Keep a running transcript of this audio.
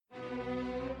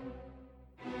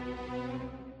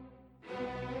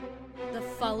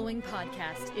following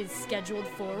podcast is scheduled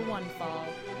for one fall.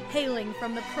 Hailing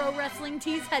from the Pro Wrestling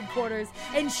Tees headquarters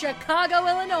in Chicago,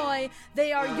 Illinois,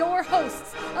 they are your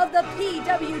hosts of the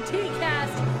PWT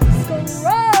Cast,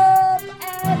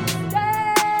 Scrump and Stank!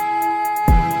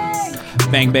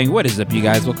 Bang, bang, what is up, you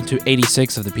guys? Welcome to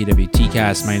 86 of the PWT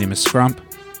Cast. My name is Scrump.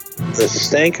 This is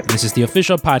Stank. This is the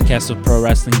official podcast of Pro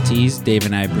Wrestling Tees. Dave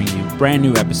and I bring you brand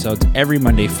new episodes every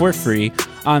Monday for free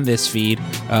on this feed.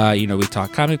 We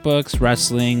talk comic books,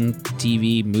 wrestling,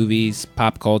 TV, movies,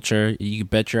 pop culture. You can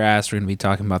bet your ass we're going to be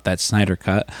talking about that Snyder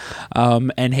Cut.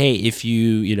 And hey, if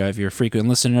you're a frequent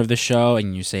listener of the show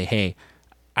and you say, hey,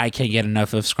 I can't get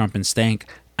enough of Scrump and Stank,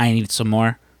 I need some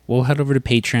more, we'll head over to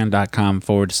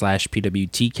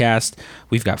patreon.com/PWTcast.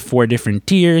 We've got 4 different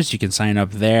tiers. You can sign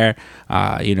up there.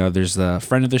 There's the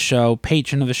friend of the show,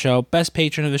 patron of the show, best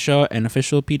patron of the show, and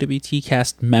official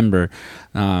PWTcast member.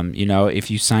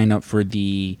 If you sign up for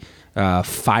the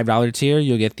 $5 tier,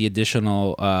 you'll get the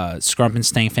additional Scrump and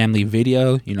Stank family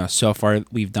video. So far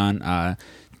we've done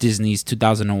Disney's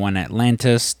 2001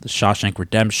 Atlantis, The Shawshank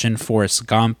Redemption, Forrest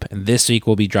Gump, and this week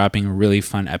we'll be dropping a really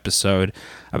fun episode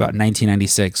about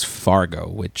 1996 Fargo,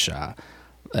 which I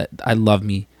love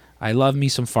me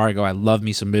some Fargo. I love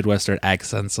me some Midwestern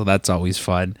accents, so that's always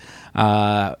fun.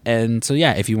 And so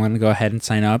yeah, if you want to go ahead and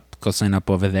sign up, go sign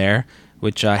up over there.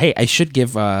 Which hey, I should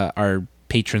give our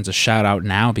patrons a shout out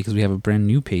now because we have a brand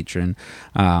new patron.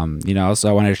 So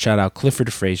I wanted to shout out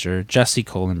Clifford Fraser, Jesse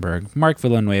Kohlenberg, Mark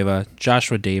Villanueva,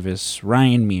 Joshua Davis,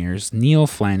 Ryan Mears, Neil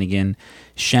Flanagan,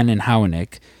 Shannon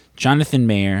Howenick, Jonathan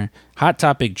Mayer, Hot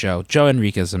Topic Joe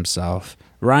Enriquez himself,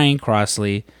 Ryan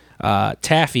Crossley,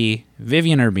 Taffy,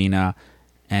 Vivian Urbina,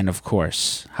 and of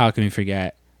course, how can we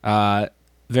forget,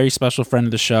 very special friend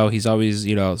of the show. He's always,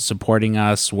 supporting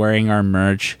us, wearing our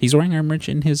merch. He's wearing our merch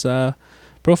in his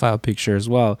profile picture as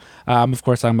well. Of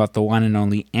course, talking about the one and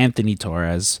only Anthony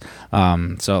Torres.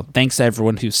 So thanks to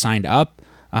everyone who signed up.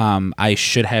 I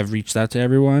should have reached out to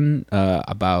everyone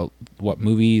about what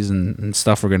movies and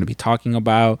stuff we're going to be talking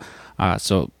about.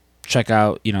 So check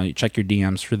your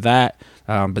DMs for that.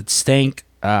 But Stank,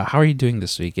 how are you doing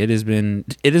this week? It has been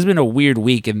a weird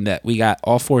week in that we got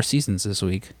all 4 seasons this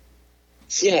week.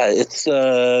 Yeah, it's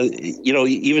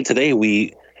even today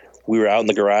we were out in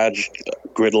the garage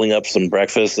griddling up some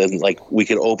breakfast, and we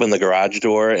could open the garage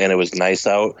door and it was nice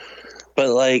out,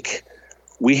 but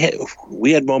we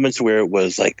had moments where it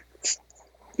was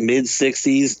mid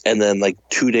 60s and then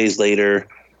 2 days later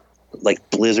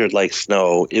blizzard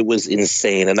snow. It was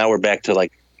insane, and now we're back to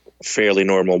fairly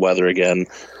normal weather again.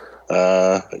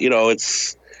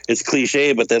 It's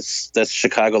cliche, but that's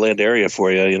Chicagoland area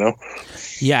for you.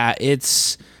 Yeah,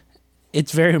 it's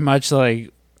very much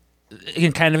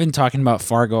kind of in talking about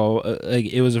Fargo,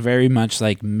 it was a very much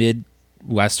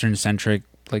Midwestern centric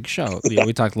show.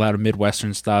 We talked a lot of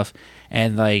Midwestern stuff,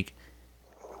 and I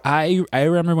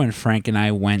remember when Frank and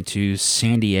I went to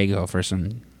San Diego for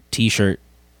some t-shirt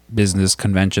business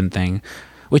convention thing,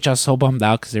 which I was so bummed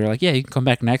out because they were like, yeah, you can come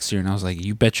back next year, and I was like,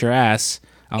 you bet your ass.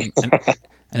 And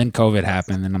then COVID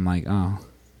happened, and I'm like, oh,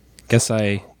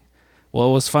 well,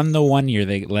 it was fun the one year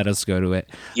they let us go to it.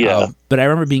 Yeah. But I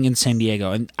remember being in San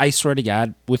Diego, and I swear to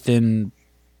God, within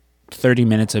 30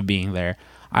 minutes of being there,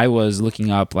 I was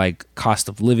looking up cost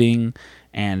of living,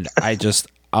 and I just,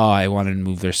 I wanted to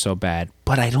move there so bad.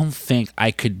 But I don't think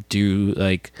I could do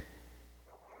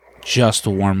just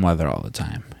warm weather all the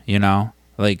time, I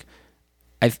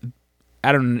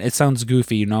don't know, it sounds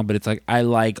goofy, but it's I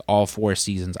like all 4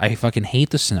 seasons. I fucking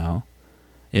hate the snow,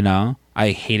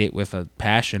 I hate it with a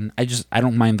passion. I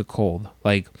don't mind the cold.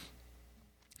 I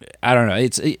don't know.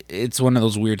 It's one of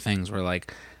those weird things where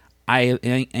I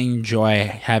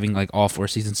enjoy having all 4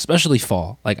 seasons, especially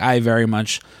fall. I very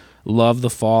much love the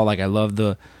fall. I love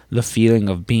the feeling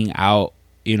of being out,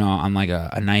 on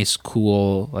a nice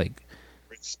cool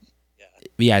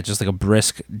just a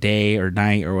brisk day or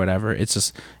night or whatever.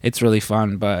 It's really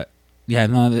fun. But yeah,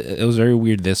 no, it was very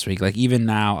weird this week. Even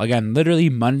now, again, literally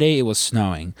Monday it was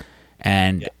snowing.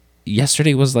 And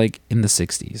yesterday was in the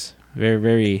 60s. Very,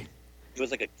 very. It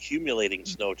was accumulating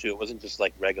snow too. It wasn't just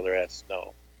regular ass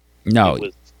snow. No, it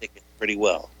was sticking pretty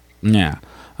well. Yeah.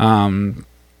 But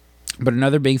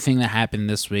another big thing that happened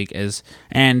this week is,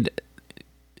 and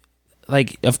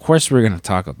of course we're gonna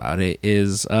talk about it,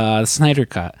 is the Snyder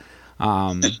Cut.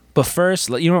 But first,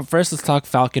 let's talk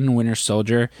Falcon and Winter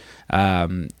Soldier.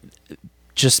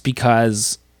 Just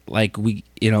because. We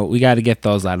got to get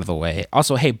those out of the way.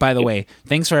 Also, hey, by the way,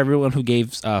 thanks for everyone who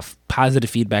gave positive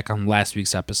feedback on last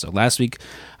week's episode. Last week,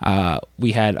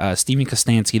 we had Steven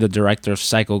Kostanski, the director of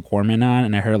Psycho Gorman, on,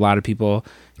 and I heard a lot of people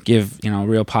give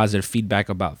real positive feedback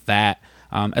about that.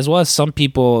 as well as some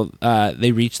people.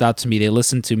 They reached out to me. They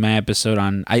listened to my episode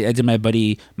on. I did my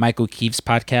buddy Michael Keefe's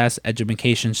podcast,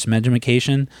 Edumacation,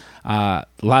 Smedumacation. A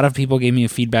lot of people gave me a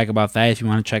feedback about that. If you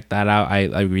want to check that out, I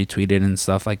retweeted and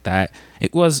stuff like that.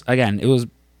 It was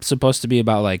supposed to be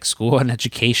about like school and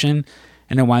education,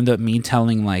 and it wound up me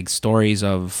telling like stories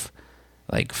of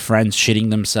like friends shitting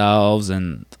themselves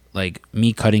and like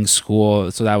me cutting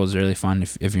school. So that was really fun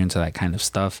if you're into that kind of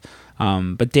stuff.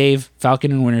 But Dave,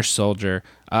 Falcon and Winter Soldier,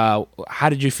 how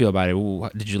did you feel about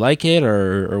it? Did you like it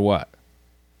or what?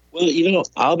 Well,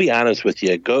 I'll be honest with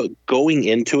you. Going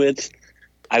into it,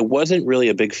 I wasn't really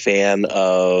a big fan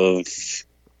of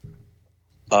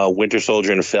Winter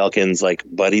Soldier and Falcon's like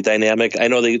buddy dynamic. I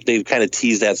know they've kind of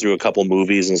teased that through a couple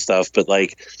movies and stuff, but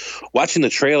like watching the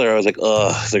trailer, I was like,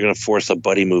 ugh, they're gonna force a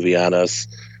buddy movie on us.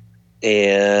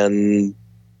 And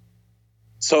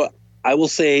so I will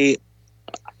say,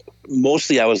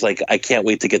 mostly I was like, I can't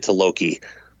wait to get to Loki.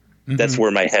 Mm-hmm. That's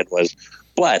where my head was.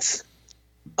 But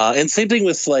and same thing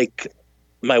with like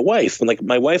my wife. Like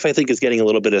my wife, I think, is getting a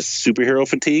little bit of superhero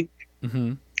fatigue.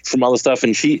 Mm-hmm. From all the stuff,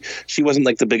 and she wasn't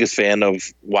like the biggest fan of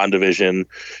WandaVision.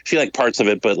 She liked parts of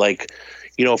it, but like,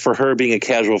 for her being a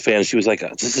casual fan, she was like,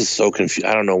 this is so confused.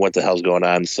 I don't know what the hell's going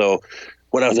on. So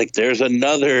when I was like, there's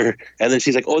another, and then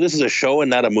she's like, oh, this is a show and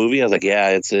not a movie. I was like, yeah,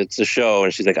 it's a show.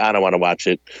 And she's like, I don't want to watch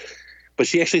it. But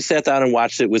she actually sat down and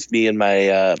watched it with me and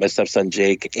my stepson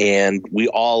Jake, and we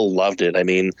all loved it. I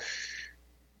mean,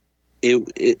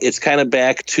 it's kind of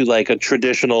back to like a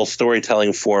traditional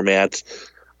storytelling format.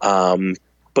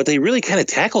 But they really kind of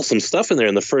tackle some stuff in there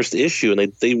in the first issue,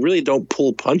 and they really don't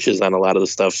pull punches on a lot of the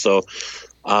stuff. So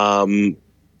I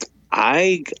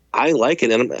like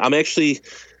it, and I'm actually,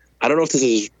 I don't know if this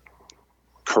is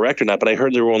correct or not, but I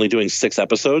heard they were only doing 6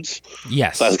 episodes.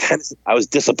 Yes, so I was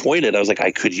disappointed. I was like,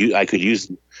 I could use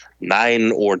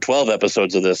 9 or 12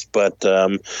 episodes of this, but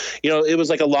it was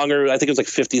like a longer. I think it was like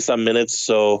 50 some minutes.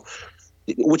 So.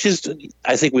 Which is,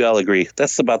 I think we all agree,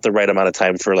 that's about the right amount of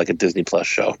time for like a Disney Plus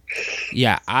show.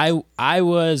 Yeah, I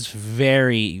was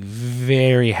very,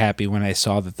 very happy when I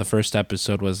saw that the first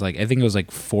episode was like, I think it was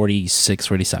like 46,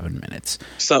 47 minutes.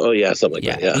 Something like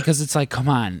that, yeah. Because it's like, come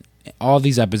on, all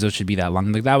these episodes should be that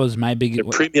long. Like that was my biggest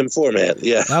premium format,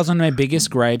 yeah. That was one of my biggest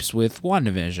gripes with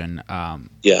WandaVision.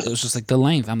 It was just like the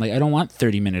length. I'm like, I don't want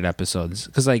 30-minute episodes.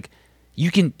 Because like, you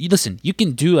can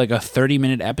do like a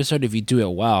 30-minute episode if you do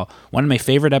it well. One of my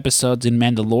favorite episodes in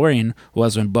Mandalorian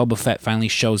was when Boba Fett finally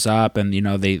shows up, and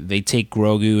they take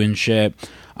Grogu and shit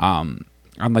on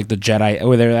like the Jedi,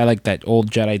 or they're at like that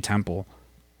old Jedi temple.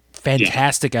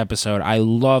 Fantastic episode. I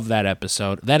love that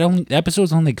episode. The episode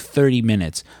was only like 30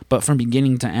 minutes, but from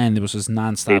beginning to end, it was just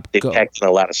nonstop. They packed in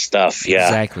a lot of stuff. Yeah,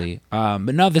 exactly. But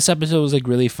no, this episode was like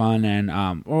really fun,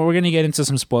 and we're gonna get into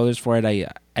some spoilers for it.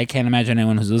 I can't imagine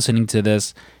anyone who's listening to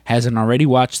this hasn't already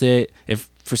watched it. If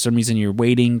for some reason you're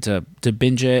waiting to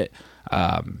binge it,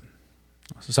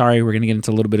 sorry, we're gonna get into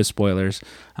a little bit of spoilers.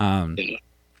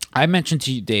 I mentioned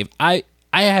to you, Dave, I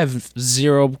have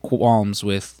zero qualms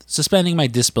with suspending my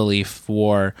disbelief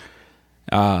for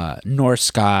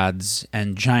Norse gods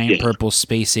and giant purple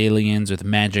space aliens with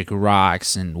magic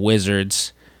rocks and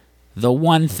wizards. The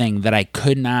one thing that I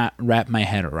could not wrap my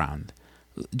head around,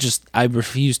 I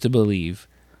refuse to believe,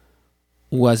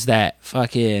 was that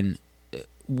fucking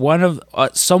one of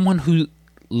someone who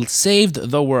saved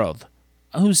the world.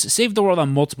 Who's saved the world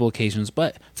on multiple occasions,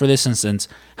 but for this instance,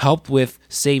 helped with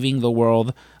saving the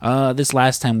world this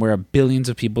last time where billions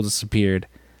of people disappeared,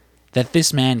 that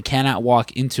this man cannot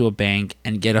walk into a bank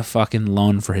and get a fucking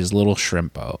loan for his little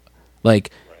shrimp boat.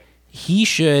 Like, he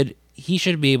should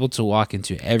be able to walk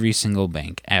into every single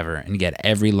bank ever and get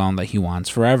every loan that he wants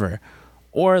forever.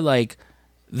 Or, like,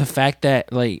 the fact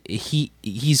that, like,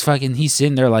 he's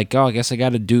sitting there like, oh, I guess I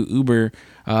gotta do Uber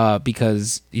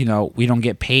because, we don't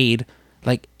get paid.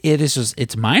 Like,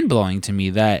 it's mind-blowing to me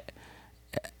that,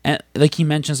 like, he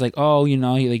mentions, like, oh,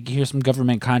 here's some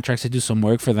government contracts to do some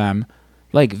work for them.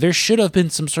 Like, there should have been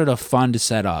some sort of fund to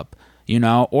set up,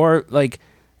 or, like,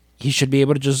 he should be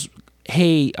able to just,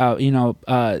 hey,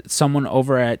 someone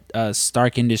over at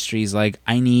Stark Industries, like,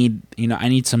 I need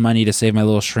some money to save my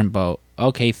little shrimp boat.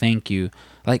 Okay, thank you.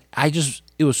 Like,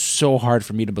 it was so hard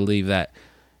for me to believe that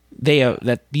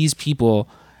that these people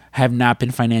have not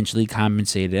been financially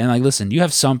compensated. And like, listen, you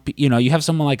have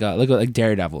someone like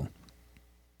Daredevil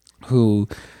who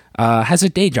has a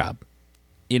day job,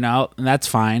 and that's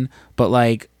fine. But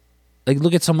like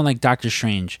look at someone like Doctor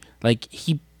Strange. Like,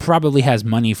 he probably has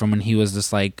money from when he was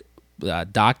this like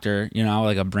doctor,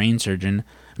 like a brain surgeon.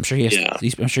 I'm sure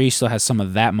I'm sure he still has some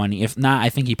of that money. If not, I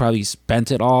think he probably spent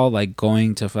it all like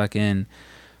going to fucking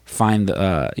find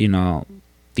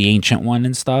the the Ancient One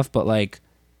and stuff, but like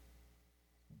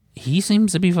he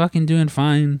seems to be fucking doing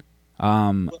fine.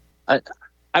 I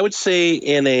would say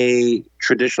in a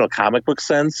traditional comic book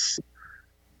sense,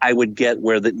 I would get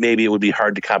where that maybe it would be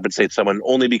hard to compensate someone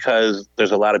only because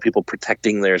there's a lot of people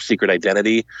protecting their secret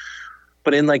identity.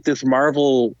 But in like this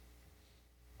Marvel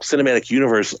cinematic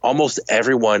universe, almost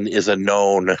everyone is a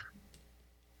known.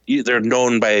 They're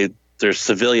known by their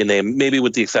civilian name, maybe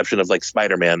with the exception of like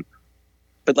Spider-Man.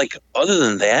 But like other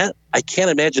than that, I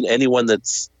can't imagine anyone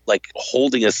that's like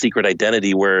holding a secret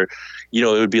identity where, it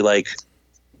would be like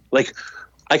I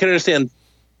can understand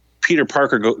Peter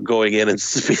Parker going in and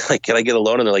be like, "Can I get a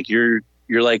loan?" And they're like, "You're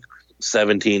like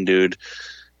 17, dude,"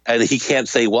 and he can't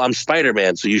say, "Well, I'm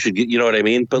Spider-Man, so you should get," you know what I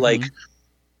mean? But like,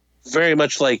 very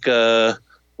much like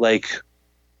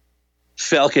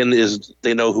Falcon is,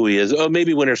 they know who he is. Oh,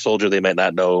 maybe Winter Soldier, they might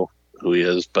not know who he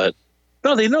is, but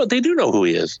no, they do know who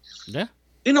he is. Yeah,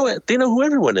 they know who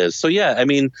everyone is. So yeah, I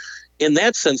mean, in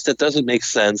that sense, that doesn't make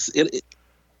sense.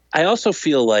 I also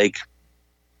feel like,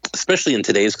 especially in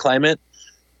today's climate,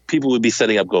 people would be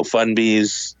setting up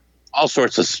GoFundMe's, all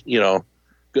sorts of,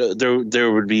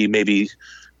 there would be maybe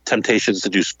temptations to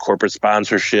do corporate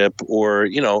sponsorship, or,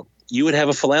 you would have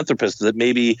a philanthropist that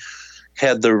maybe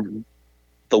had the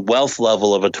wealth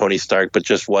level of a Tony Stark, but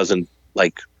just wasn't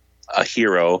like a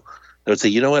hero. They would say,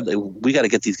 you know what, we got to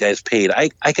get these guys paid. I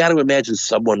got to imagine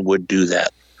someone would do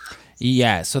that.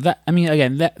 Yeah. So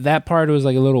again, that part was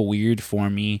like a little weird for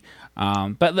me.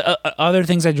 But the other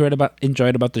things I enjoyed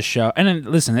about the show, and then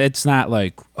listen, it's not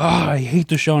like, oh, I hate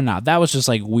the show now. That was just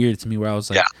like weird to me, where I was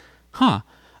like, huh.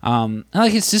 And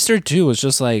like his sister too was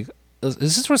just like,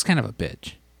 his sister was kind of a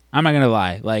bitch. I'm not gonna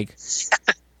lie, like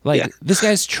this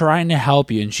guy's trying to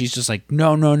help you, and she's just like,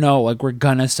 no, like we're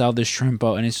gonna sell this shrimp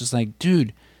boat, and it's just like,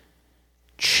 dude,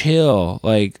 chill,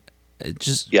 like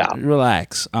just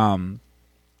relax.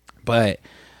 But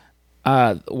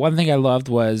one thing I loved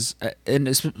was,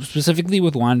 and specifically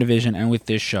with WandaVision and with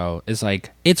this show, is like,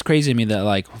 it's crazy to me that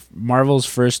like Marvel's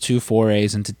first 2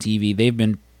 forays into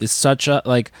TV, it's such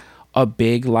a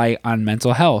big light on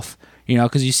mental health,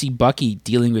 because you see Bucky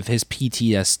dealing with his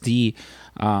PTSD.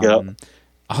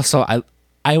 Also, I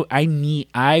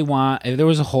want, if there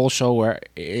was a whole show where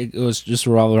it was just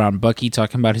all around Bucky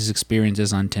talking about his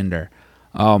experiences on Tinder.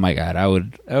 Oh my God, I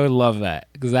would love that,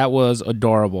 because that was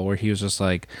adorable, where he was just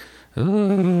like,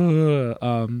 kind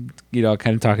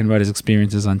of talking about his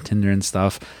experiences on Tinder and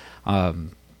stuff.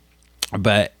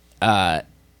 But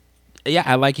yeah,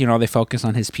 I like, they focus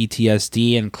on his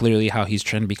PTSD and clearly how he's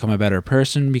trying to become a better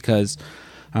person, because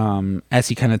as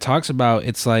he kind of talks about,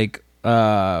 it's like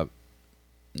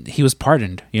he was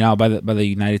pardoned, by the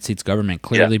United States government,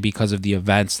 clearly because of the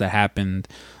events that happened,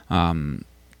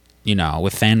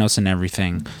 with Thanos and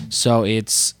everything. So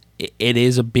it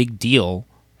is a big deal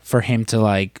for him to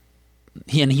like,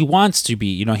 he wants to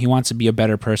be, he wants to be a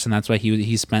better person. That's why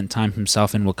he spent time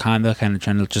himself in Wakanda, kind of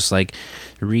trying to just like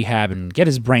rehab and get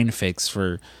his brain fixed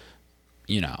for,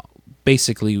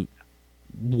 basically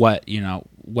what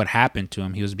happened to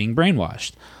him. He was being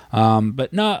brainwashed.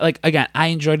 But no, like, again, I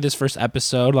enjoyed this first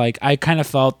episode. Like, I kind of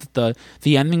felt that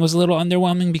the ending was a little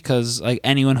underwhelming, because like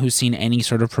anyone who's seen any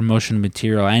sort of promotional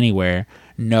material anywhere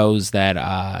knows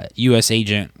that U.S.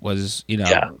 Agent was,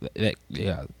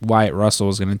 Wyatt Russell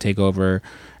was going to take over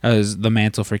as the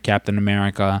mantle for Captain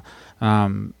America.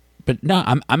 But no,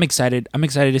 I'm excited. I'm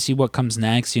excited to see what comes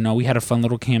next. We had a fun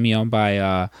little cameo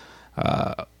by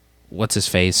what's his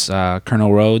face,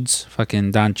 Colonel Rhodes,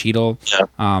 fucking Don Cheadle.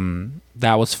 Yeah.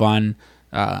 That was fun.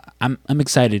 I'm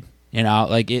excited.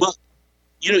 Like it. Well,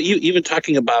 you even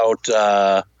talking about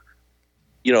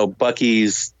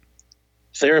Bucky's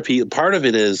therapy. Part of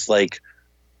his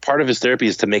therapy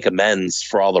is to make amends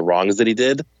for all the wrongs that he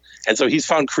did, and so he's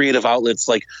found creative outlets.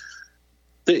 Like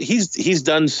he's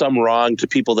done some wrong to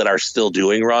people that are still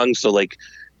doing wrong. So like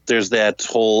there's that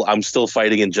whole, I'm still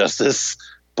fighting injustice,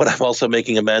 but I'm also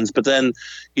making amends. But then,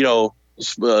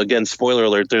 again, spoiler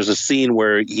alert, there's a scene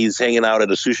where he's hanging out at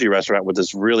a sushi restaurant with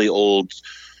this really old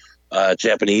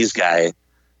Japanese guy.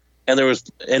 And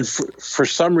for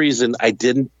some reason, I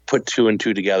didn't put 2 and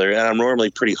 2 together. And I'm normally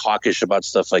pretty hawkish about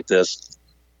stuff like this.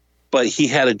 But he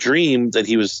had a dream that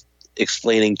he was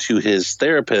explaining to his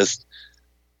therapist.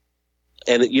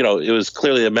 And, it was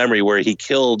clearly a memory where he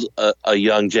killed a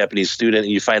young Japanese student.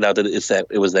 And you find out that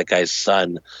it was that guy's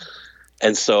son.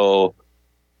 And so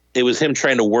it was him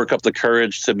trying to work up the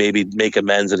courage to maybe make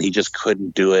amends, and he just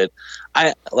couldn't do it.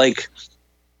 I like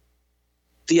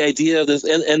the idea of this,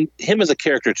 and him as a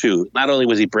character too. Not only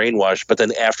was he brainwashed, but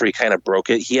then after he kind of broke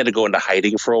it, he had to go into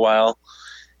hiding for a while.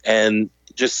 And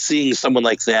just seeing someone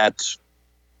like that,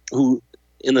 who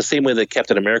in the same way that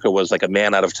Captain America was like a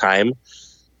man out of time.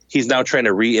 He's now trying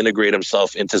to reintegrate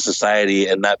himself into society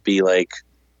and not be like,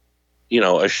 a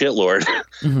shitlord.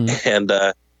 Mm-hmm. And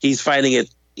he's finding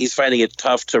it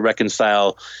tough to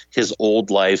reconcile his old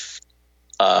life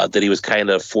that he was kind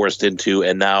of forced into,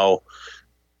 and now,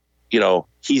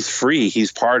 he's free,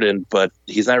 he's pardoned, but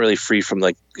he's not really free from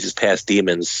like his past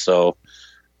demons. So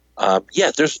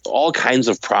there's all kinds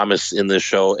of promise in this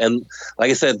show, and like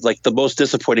I said, like the most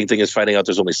disappointing thing is finding out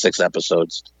there's only 6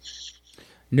 episodes.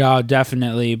 No,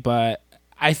 definitely. But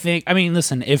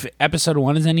listen, if episode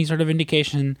 1 is any sort of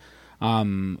indication,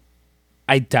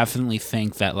 I definitely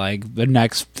think that like the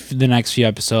next few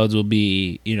episodes will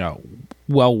be,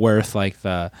 well worth it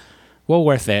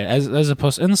as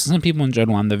opposed to, and some people enjoyed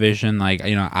WandaVision. Like,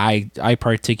 I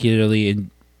particularly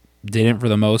didn't for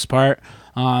the most part.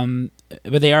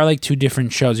 But they are like 2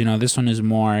 different shows. This one is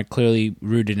more clearly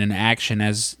rooted in action,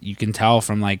 as you can tell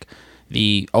from like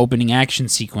the opening action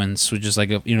sequence, which is like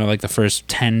like the first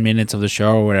 10 minutes of the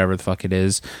show or whatever the fuck it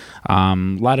is. A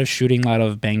lot of shooting, a lot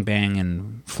of bang bang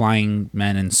and flying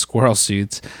men in squirrel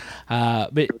suits.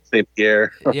 But St.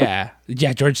 Pierre.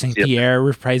 George St. Pierre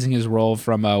reprising his role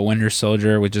from Winter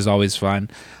Soldier, which is always fun.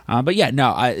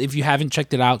 If you haven't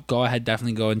checked it out,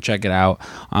 definitely go and check it out.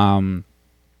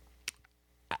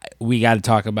 We got to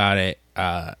talk about it.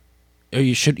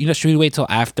 Should we wait till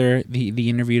after the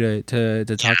interview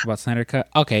to talk about Snyder Cut?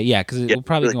 Okay, yeah, because we'll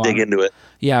probably dig into it.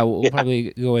 Yeah, we'll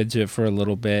probably go into it for a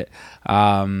little bit.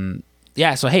 So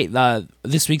hey,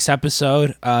 this week's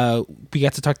episode, we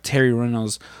got to talk to Terry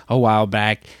Reynolds a while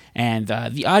back, and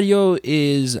the audio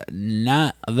is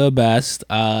not the best.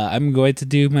 I'm going to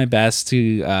do my best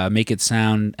to make it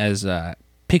sound as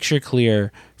picture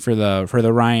clear for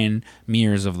the Ryan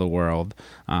Mears of the world.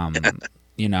 And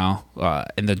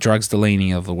the Drugs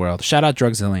Delaney of the world. Shout out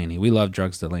Drugs Delaney. We love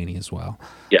Drugs Delaney as well.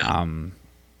 Yeah.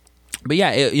 We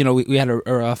had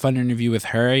a fun interview with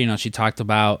her. She talked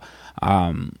about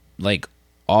like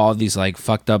all these like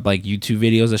fucked up like YouTube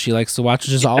videos that she likes to watch,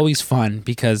 which is always fun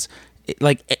because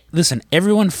listen,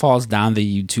 everyone falls down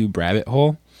the YouTube rabbit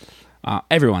hole.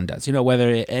 Everyone does,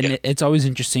 it's always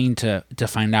interesting to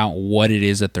find out what it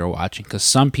is that they're watching, because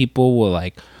some people will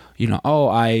like,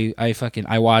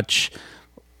 I watch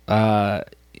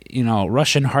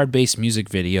Russian hard bass music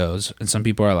videos, and some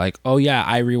people are like, oh yeah,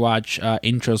 I rewatch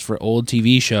intros for old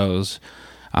TV shows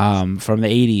from the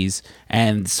 80s,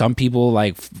 and some people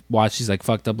like watch these like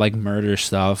fucked up like murder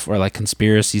stuff or like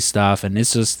conspiracy stuff, and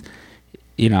it's just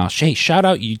shout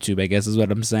out YouTube, I guess is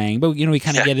what I'm saying. But we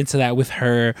kind of get into that with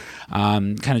her,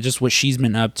 kind of just what she's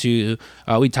been up to.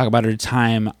 We talk about her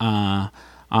time on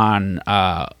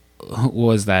what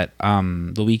was that,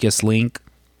 The Weakest Link.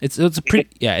 It's a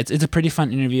pretty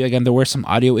fun interview. Again, there were some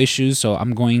audio issues, so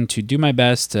I'm going to do my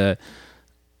best to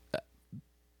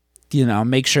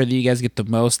make sure that you guys get the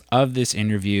most of this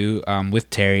interview with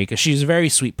Terry, because she's a very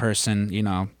sweet person.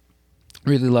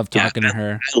 Really love talking to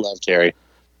her. I love Terry.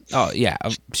 Oh yeah,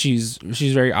 she's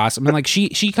very awesome, and like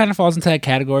she kind of falls into that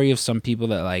category of some people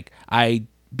that like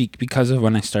because of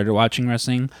when I started watching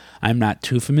wrestling, I'm not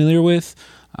too familiar with,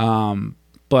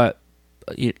 but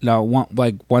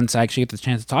once I actually get the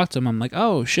chance to talk to him, I'm like,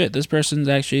 oh shit, this person's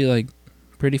actually like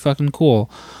pretty fucking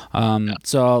cool.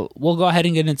 So we'll go ahead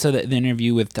and get into the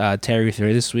interview with Terry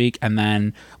through this week, and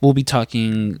then we'll be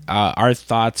talking our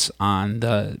thoughts on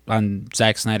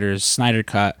Zack Snyder's Snyder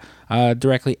Cut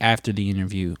directly after the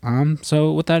interview.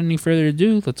 So without any further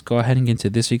ado, let's go ahead and get into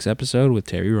this week's episode with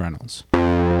Terry Reynolds.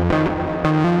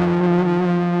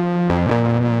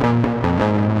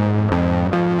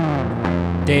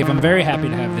 Dave, I'm very happy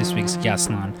to have this week's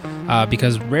guest on,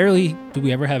 because rarely do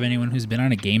we ever have anyone who's been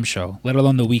on a game show, let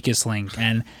alone The Weakest Link.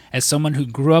 And as someone who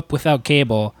grew up without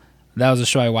cable, that was a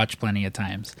show I watched plenty of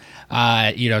times.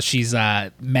 She's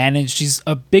managed, she's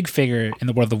a big figure in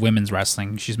the world of women's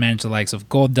wrestling. She's managed the likes of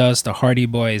Goldust, the Hardy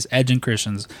Boys, Edge and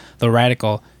Christians, The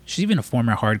Radical. She's even a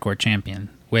former hardcore champion,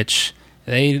 which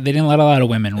they didn't let a lot of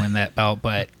women win that belt,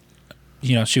 but,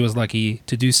 she was lucky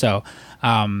to do so.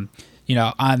 On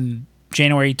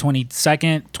January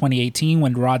 22nd, 2018,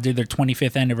 when Raw did their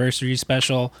 25th anniversary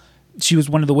special, she was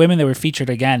one of the women that were featured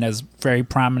again as very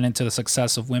prominent to the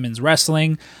success of women's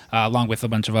wrestling, along with a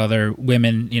bunch of other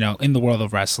women, in the world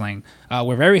of wrestling.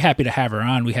 We're very happy to have her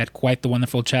on. We had quite the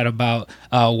wonderful chat about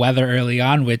weather early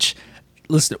on, which,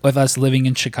 with us living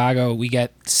in Chicago, we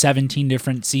get 17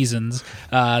 different seasons.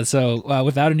 So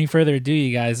without any further ado,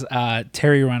 you guys,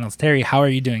 Terry Reynolds. Terry, how are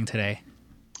you doing today?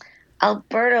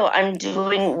 Alberto, I'm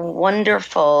doing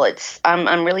wonderful.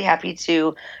 I'm really happy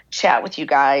to chat with you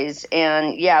guys.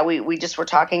 And yeah, we just were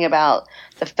talking about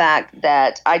the fact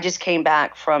that I just came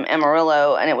back from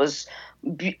Amarillo, and it was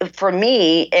for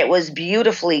me, it was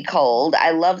beautifully cold.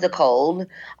 I love the cold.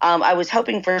 I was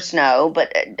hoping for snow,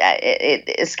 but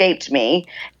it escaped me.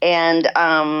 And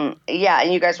yeah,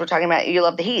 and you guys were talking about you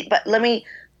love the heat, but let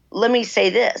me say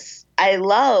this: I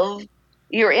love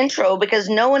your intro because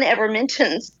no one ever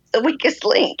mentions the weakest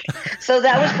link. So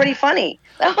that was pretty funny.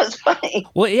 That was funny.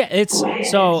 Well, yeah, it's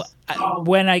so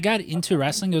when I got into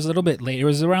wrestling, it was a little bit late. It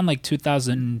was around like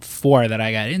 2004 that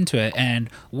I got into it, and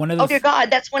one of the Oh dear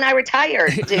God, that's when I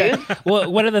retired, dude.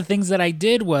 well, one of the things that I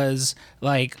did was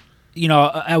like, you know,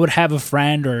 I would have a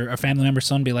friend or a family member,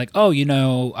 someone be like, oh, you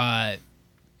know,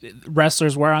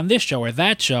 wrestlers were on this show or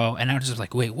that show, and I was just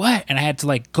like, wait, what? And I had to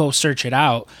like go search it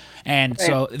out, and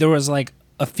so there was like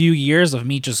a few years of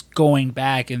me just going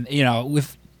back, and you know,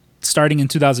 with starting in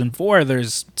 2004,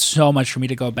 there's so much for me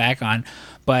to go back on.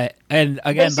 But and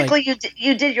again, basically, like,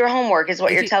 you did your homework, is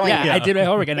what you're telling me. Yeah, I did my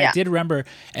homework, and I did remember.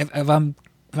 If I'm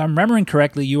remembering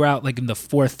correctly, you were out like in the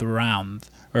 4th round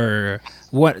or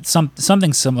what,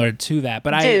 something similar to that.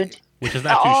 But Dude, which is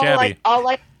not too shabby.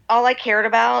 All I cared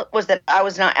about was that I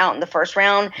was not out in the first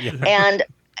round, and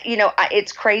you know,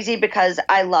 it's crazy because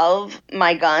I love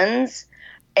my guns,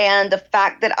 and the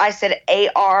fact that I said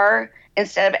AR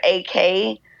instead of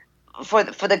AK for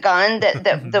the gun, that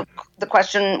the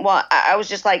question, well, I was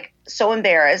just like so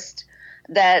embarrassed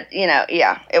that, you know,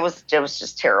 yeah, it was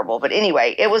just terrible. But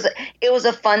anyway, it was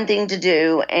a fun thing to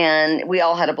do, and we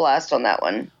all had a blast on that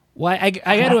one. Well, I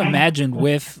got to imagine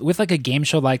with like a game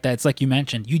show like that, it's like you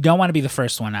mentioned, you don't want to be the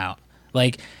first one out.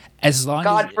 Like, as long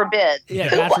God as forbid. Yeah,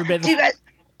 God forbid.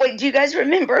 Do you guys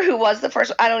remember who was the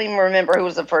first? I don't even remember who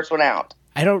was the first one out.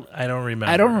 I don't remember.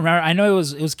 I don't remember. I know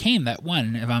it was Kane that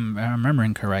won, if I'm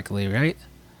remembering correctly, right?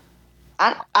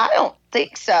 I don't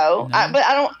think so. No? But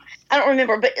I don't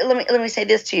remember. But let me say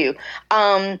this to you.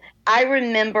 I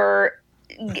remember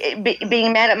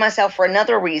being mad at myself for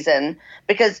another reason,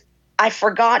 because I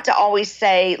forgot to always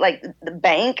say like the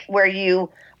bank where you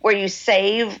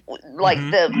save like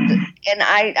and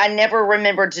I never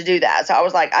remembered to do that. So I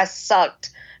was like, I sucked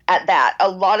at that. A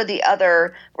lot of the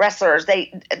other wrestlers,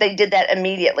 they did that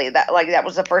immediately. That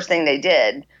was the first thing they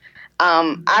did.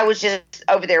 I was just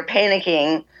over there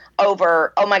panicking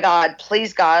over, oh my God,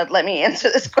 please God, let me answer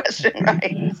this question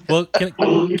right. Well,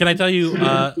 can I tell you,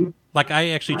 like I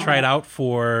actually tried out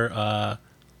for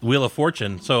Wheel of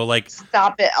Fortune. So like,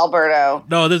 stop it, Alberto.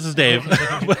 No, this is Dave.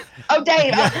 Oh,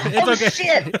 Dave. It's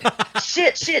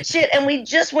okay. Shit. And we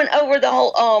just went over the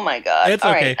whole, oh my God. It's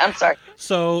all okay. Right, I'm sorry.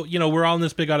 So, you know, we're all in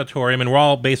this big auditorium and we're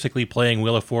all basically playing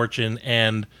Wheel of Fortune,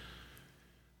 and,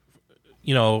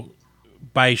 you know,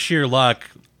 by sheer luck,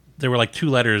 there were like 2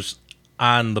 letters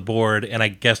on the board, and I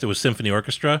guessed it was Symphony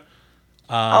Orchestra.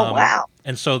 Oh, wow.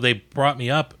 And so they brought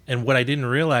me up, and what I didn't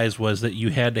realize was that you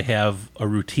had to have a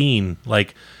routine.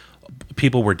 Like,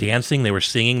 people were dancing, they were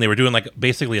singing, they were doing like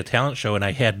basically a talent show, and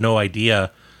I had no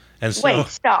idea. And so wait,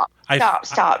 stop,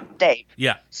 Dave.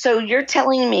 Yeah. So you're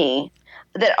telling me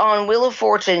that on Wheel of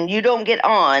Fortune you don't get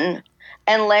on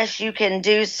unless you can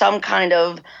do some kind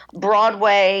of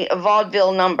Broadway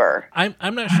vaudeville number? I'm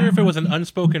not sure if it was an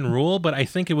unspoken rule, but I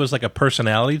think it was like a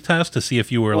personality test to see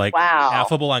if you were like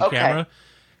affable on camera.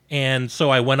 And so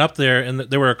I went up there, and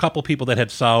there were a couple people that had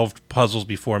solved puzzles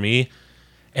before me,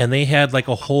 and they had like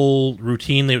a whole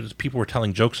routine. People were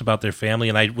telling jokes about their family,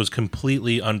 and I was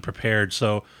completely unprepared.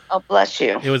 So, oh, bless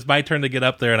you. It was my turn to get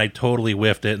up there, and I totally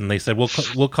whiffed it. And they said,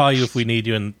 "We'll call you if we need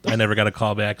you," and I never got a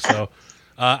call back. So,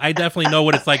 I definitely know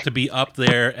what it's like to be up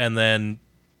there, and then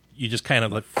you just kind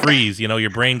of like freeze. You know, your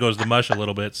brain goes to mush a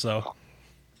little bit. So,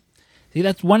 see,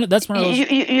 that's one of those.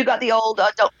 You got the old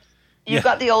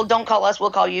got the old "don't call us,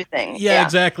 we'll call you" thing. Yeah,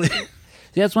 exactly.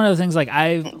 See, that's one of the things. Like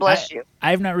bless you.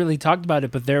 I've not really talked about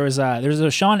it, but there was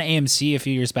a show on AMC a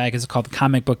few years back. It's called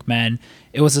Comic Book Men.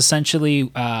 It was essentially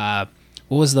what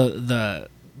was the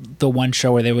one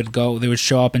show where they would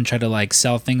show up and try to like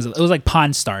sell things. It was like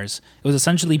Pawn Stars. It was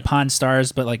essentially Pawn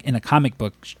Stars, but like in a comic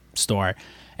book store.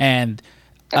 And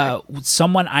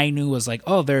someone I knew was like,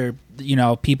 oh,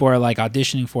 people are like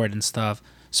auditioning for it and stuff.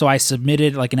 So I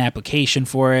submitted like an application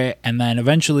for it, and then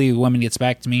eventually the woman gets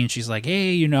back to me and she's like,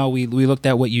 hey, we looked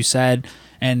at what you said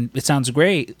and it sounds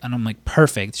great. And I'm like,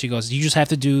 perfect. She goes, you just have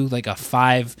to do like a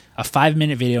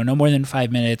 5-minute video, no more than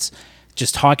 5 minutes,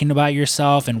 just talking about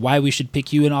yourself and why we should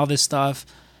pick you and all this stuff.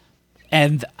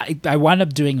 And I wound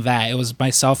up doing that. It was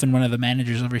myself and one of the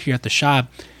managers over here at the shop.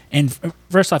 And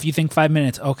first off, you think 5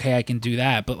 minutes, okay, I can do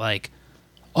that. But like,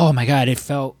 oh my God, it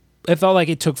felt like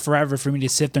it took forever for me to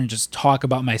sit there and just talk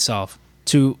about myself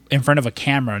in front of a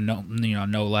camera, no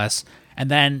less. And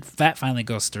then that finally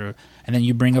goes through. And then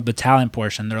you bring up the talent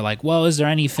portion. They're like, well, is there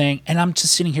anything? And I'm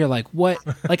just sitting here like, what?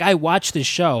 Like, I watch this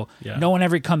show. Yeah. No one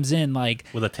ever comes in like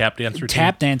with a tap dance routine.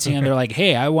 Tap dancing. And they're like,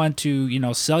 hey, I want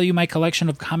to, sell you my collection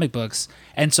of comic books.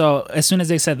 And so as soon as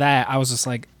they said that, I was just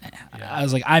like,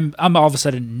 I'm all of a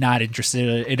sudden not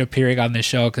interested in appearing on this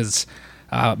show because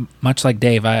much like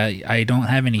Dave, I don't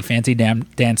have any fancy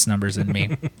dance numbers in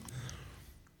me.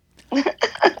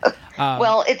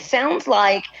 Well, it sounds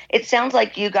like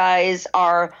you guys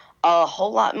are a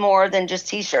whole lot more than just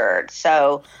T-shirts.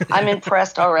 So I'm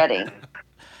impressed already.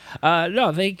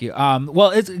 No, thank you. Well,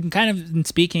 it's kind of in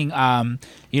speaking.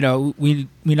 We know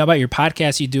about your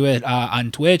podcast. You do it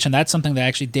on Twitch, and that's something that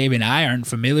actually Dave and I aren't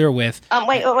familiar with.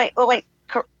 Wait.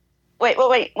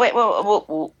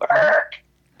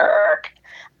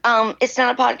 It's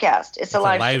not a podcast. It's a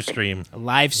live stream. A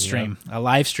live stream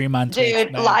on Twitch.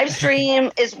 Dude, live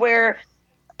stream is where,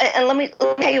 and let me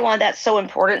tell you why that's so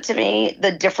important to me,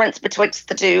 the difference betwixt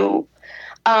the two.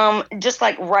 Just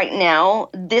like right now,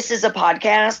 this is a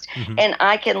podcast, and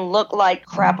I can look like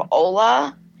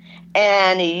crapola,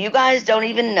 and you guys don't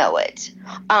even know it.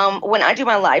 When I do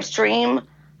my live stream,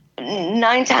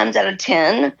 9 times out of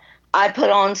 10, I put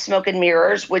on smoke and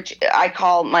mirrors, which I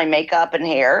call my makeup and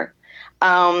hair.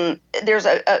 There's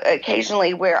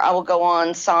occasionally where I will go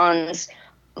on Sans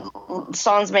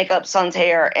makeup, Sans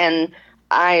hair, and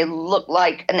I look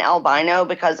like an albino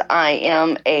because I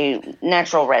am a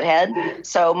natural redhead.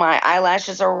 So my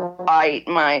eyelashes are white.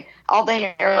 All the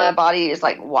hair on my body is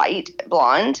like white,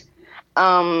 blonde,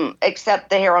 except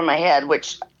the hair on my head,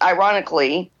 which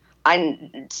ironically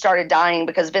I started dyeing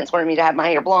because Vince wanted me to have my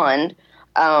hair blonde.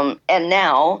 And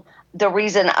now the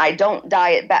reason I don't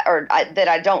dye it back, that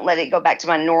I don't let it go back to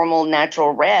my normal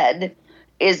natural red,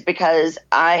 is because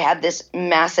I have this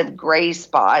massive gray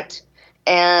spot.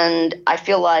 And I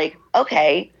feel like,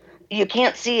 okay, you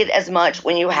can't see it as much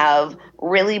when you have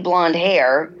really blonde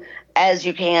hair as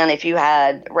you can if you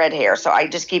had red hair. So I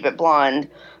just keep it blonde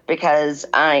because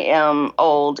I am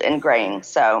old and graying.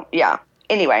 So, yeah.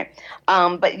 Anyway,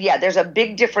 but yeah, there's a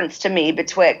big difference to me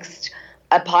betwixt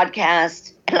a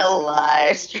podcast and a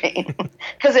live stream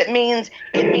because it means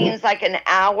like an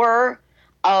hour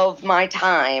of my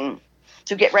time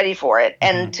to get ready for it.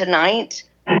 And tonight,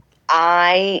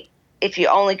 if you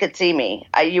only could see me,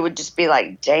 you would just be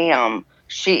like, damn,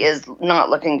 she is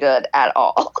not looking good at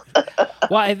all.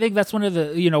 Well, I think that's one of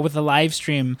the, with the live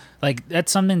stream, like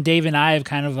that's something Dave and I have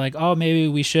kind of like, oh, maybe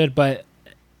we should, but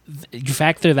you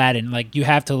factor that in, like you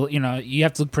have to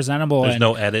look presentable. There's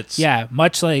no edits. Yeah.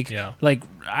 Much like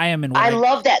I am in. I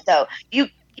love that though. You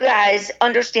guys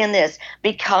understand this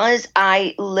because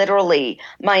I literally,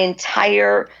 my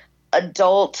entire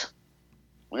adult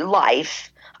life,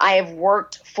 I have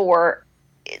worked for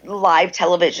live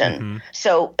television.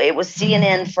 So it was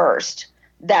CNN first.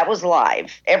 That was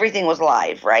live. Everything was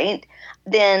live, right?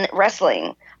 Then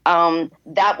wrestling.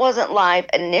 That wasn't live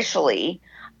initially,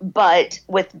 but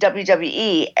with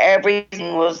WWE,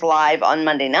 everything was live on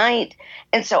Monday night.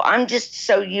 And so I'm just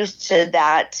so used to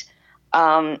that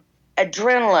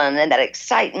adrenaline and that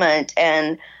excitement.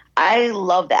 And I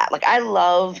love that. Like, I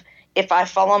love if I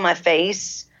fall on my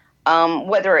face,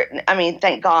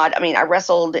 thank God. I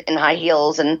wrestled in high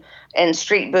heels and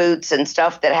street boots and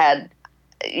stuff that had,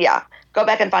 go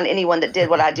back and find anyone that did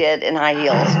what I did in high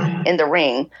heels in the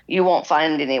ring. You won't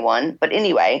find anyone. But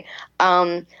anyway,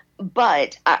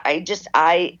 but I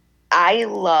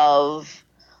love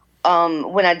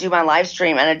when I do my live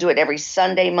stream, and I do it every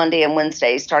Sunday, Monday, and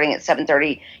Wednesday, starting at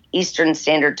 7:30 Eastern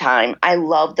Standard Time. I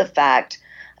love the fact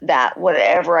that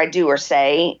whatever I do or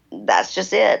say, that's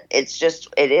just it.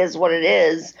 It is what it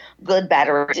is, good, bad,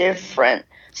 or different.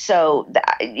 So,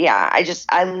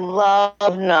 I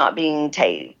love not being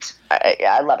taped.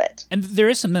 I love it. And there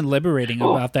is something liberating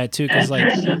about that, too, because,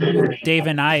 like, Dave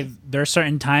and I, there are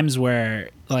certain times where,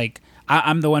 like,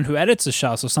 I'm the one who edits the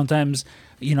show, so sometimes,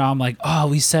 I'm like, oh,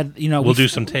 we said, we'll do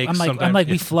some takes. I'm like,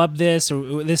 we flubbed this,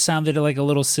 or this sounded, like, a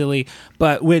little silly.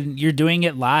 But when you're doing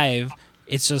it live,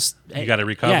 it's just you got to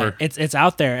recover. Yeah, it's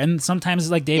out there, and sometimes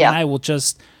like Dave and I will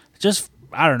just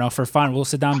I don't know, for fun, we'll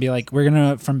sit down and be like, we're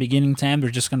gonna from beginning to end, we're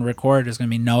just gonna record. There's gonna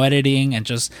be no editing, and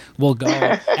just we'll go.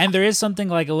 And there is something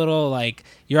like a little like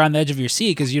you're on the edge of your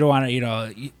seat because you don't want to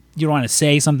you don't want to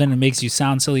say something that makes you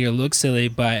sound silly or look silly.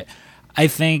 But I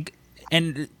think,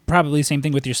 and probably the same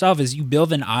thing with yourself, is you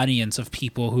build an audience of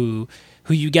people who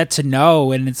you get to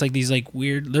know, and it's like these like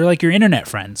weird, they're like your internet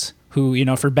friends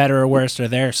who, for better or worse, are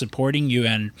there supporting you.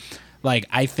 And like,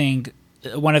 I think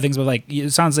one of the things with like,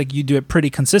 it sounds like you do it pretty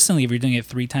consistently if you're doing it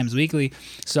 3 times weekly.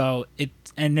 So it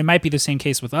might be the same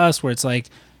case with us where it's like,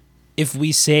 if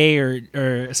we say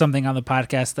or something on the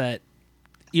podcast that,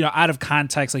 you know, out of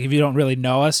context, like if you don't really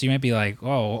know us, you might be like,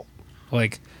 oh,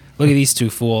 like, look at these two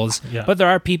fools. Yeah. But there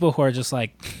are people who are just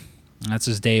like, that's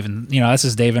just Dave and, you know, that's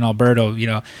just Dave and Alberto, you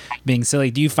know, being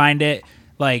silly. Do you find it,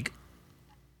 like,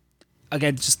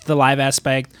 again, just the live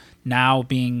aspect now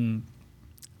being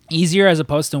easier as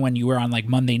opposed to when you were on like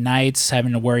Monday nights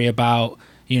having to worry about,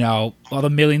 you know, all the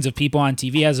millions of people on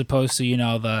TV as opposed to, you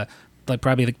know, the like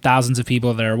probably like thousands of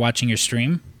people that are watching your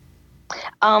stream?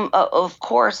 Of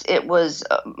course, it was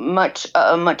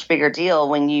a much bigger deal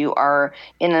when you are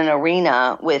in an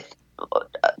arena with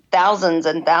thousands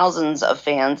and thousands of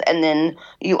fans, and then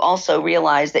you also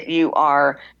realize that you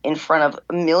are in front of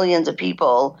millions of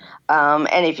people.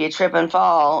 And if you trip and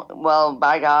fall, well,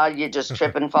 by God, you just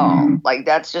trip and fall. Like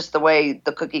that's just the way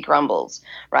the cookie crumbles,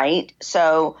 right?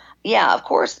 So yeah, of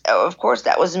course,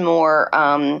 that was more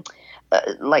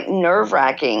like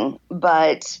nerve-wracking,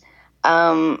 but.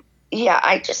 Yeah,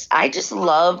 I just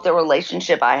love the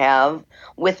relationship I have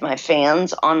with my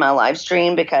fans on my live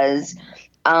stream because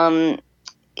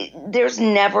there's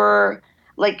never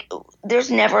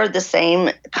the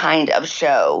same kind of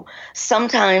show.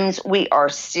 Sometimes we are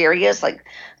serious,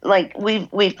 like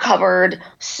we've covered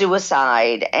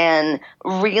suicide and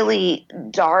really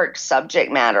dark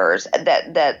subject matters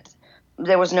that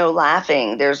there was no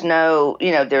laughing. There's no,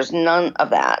 you know, there's none of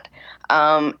that.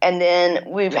 And then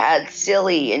we've had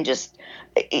silly and just,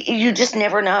 you just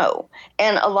never know.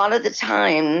 And a lot of the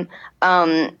time,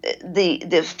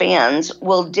 the fans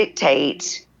will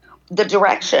dictate the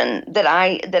direction that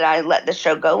I let the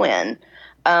show go in.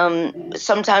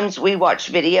 Sometimes we watch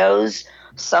videos.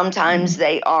 Sometimes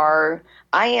I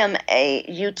am a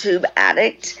YouTube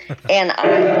addict and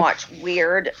I watch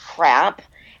weird crap.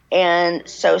 And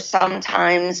so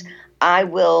sometimes I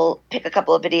will pick a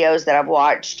couple of videos that I've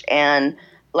watched and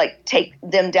like take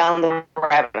them down the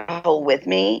rabbit hole with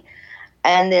me.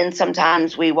 And then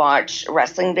sometimes we watch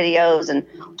wrestling videos and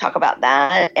talk about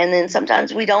that. And then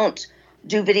sometimes we don't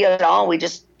do video at all. We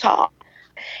just talk.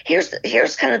 Here's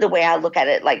kind of the way I look at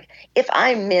it. Like if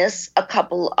I miss a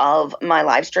couple of my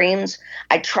live streams,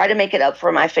 I try to make it up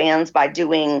for my fans by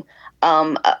doing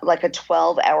like a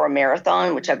 12-hour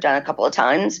marathon, which I've done a couple of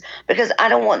times, because I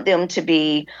don't want them to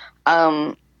be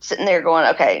sitting there going,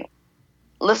 okay,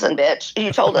 listen, bitch,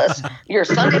 you told us you're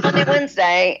Sunday, Monday,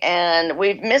 Wednesday, and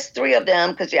we've missed 3 of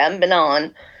them because you haven't been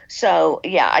on. So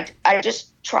yeah, I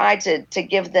just try to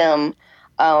give them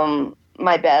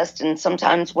my best. And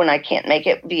sometimes when I can't make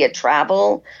it via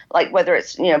travel, like whether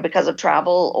it's, you know, because of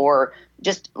travel or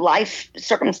just life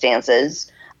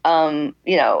circumstances, you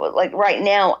know, like right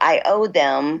now I owe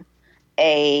them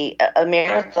a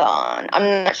marathon.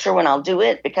 I'm not sure when I'll do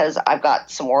it because I've got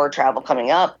some more travel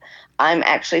coming up. I'm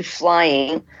actually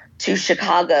flying to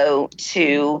Chicago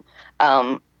to,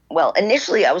 well,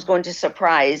 initially I was going to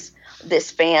surprise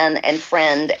this fan and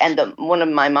friend and one of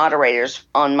my moderators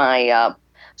on my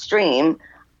stream.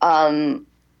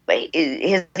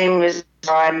 His name is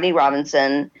Rodney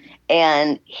Robinson,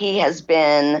 and he has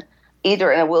been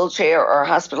either in a wheelchair or a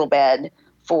hospital bed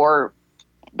for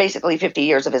basically 50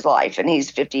 years of his life, and he's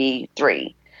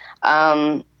 53.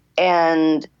 And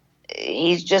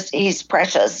he's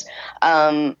precious.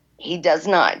 He does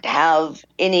not have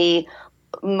any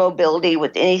mobility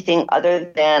with anything other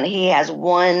than he has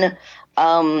one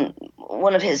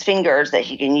of his fingers that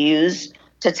he can use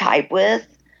to type with,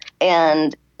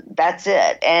 and that's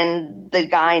it. And the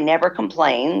guy never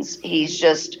complains. He's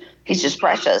just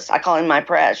precious. I call him my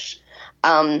Presh.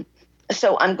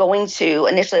 So I'm going to,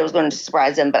 initially I was going to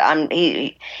surprise him, but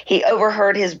he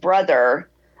overheard his brother.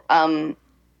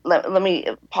 Let me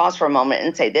pause for a moment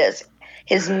and say this.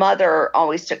 His mother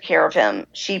always took care of him.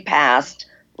 She passed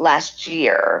last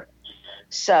year.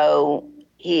 So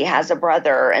he has a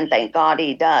brother, and thank God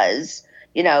he does,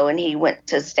 you know, and he went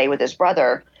to stay with his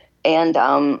brother. And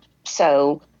I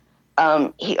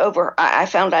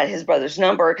found out his brother's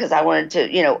number because I wanted to,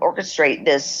 you know, orchestrate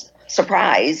this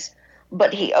surprise.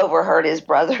 But he overheard his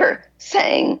brother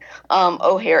saying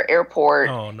O'Hare Airport.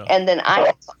 Oh, no. And then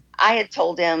I had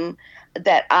told him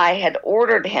that I had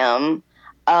ordered him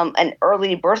an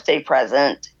early birthday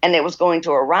present, and it was going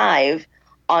to arrive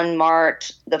on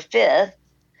March the 5th.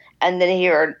 And then he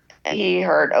heard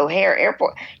O'Hare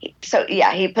Airport. So,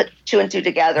 yeah, he put 2 and 2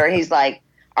 together, and he's like,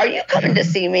 "Are you coming to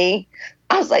see me?"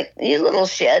 I was like, "You little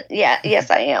shit. Yeah,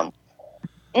 yes, I am."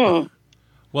 Mm.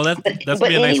 Well, that's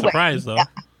be a nice surprise, though.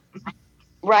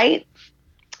 Right?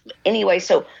 Anyway,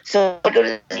 so I go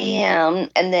to see him,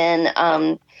 and then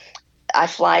I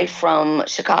fly from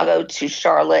Chicago to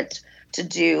Charlotte to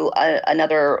do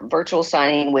another virtual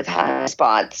signing with High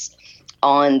Spots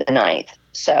on the 9th.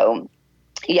 So,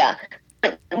 yeah,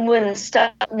 when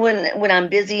I'm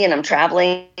busy and I'm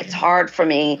traveling, it's hard for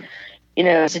me,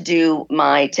 to do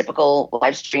my typical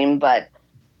live stream, but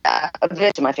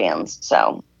good to my fans.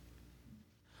 So,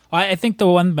 I think the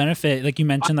one benefit, like you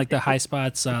mentioned, like the High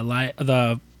Spots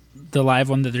the live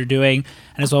one that they're doing,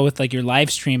 and as well with like your live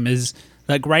stream, is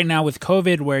like right now with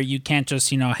COVID, where you can't just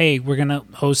hey, we're gonna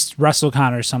host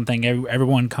WrestleCon or something,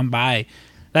 everyone come by.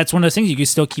 That's one of those things you can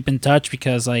still keep in touch,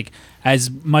 because like as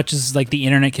much as like the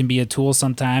internet can be a tool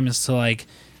sometimes to like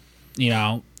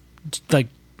like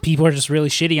people are just really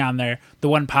shitty on there. The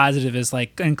one positive is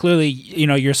like, and clearly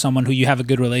you're someone who you have a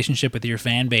good relationship with your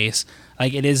fan base.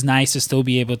 Like it is nice to still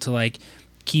be able to like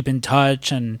keep in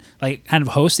touch and like kind of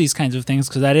host these kinds of things,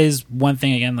 because that is one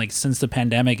thing, again, like since the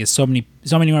pandemic, is so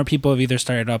many more people have either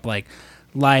started up like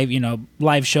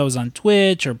live shows on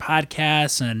Twitch or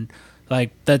podcasts, and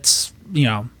like that's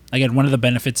again one of the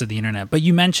benefits of the internet. But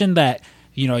you mentioned that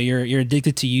you're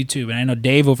addicted to YouTube, and I know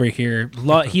Dave over here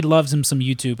he loves him some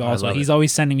YouTube also. He's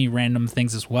always sending me random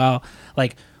things as well.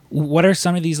 Like, what are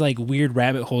some of these like weird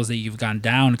rabbit holes that you've gone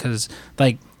down? Because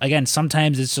like again,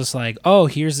 sometimes it's just like, oh,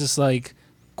 here's this like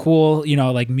cool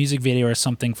like music video or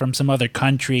something from some other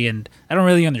country, and I don't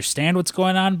really understand what's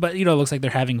going on, but it looks like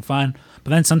they're having fun.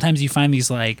 But then sometimes you find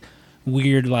these like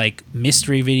weird like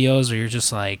mystery videos, or you're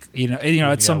just like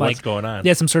it's some like going on.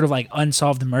 Some sort of like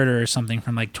unsolved murder or something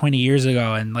from like 20 years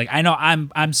ago. And like I know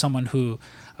I'm someone who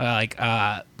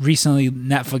recently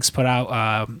Netflix put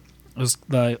out it was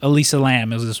the Elisa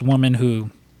Lam. It was this woman who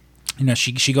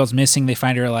she goes missing. They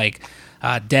find her like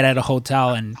dead at a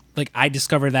hotel, and like I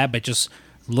discovered that by just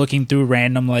looking through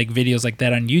random like videos like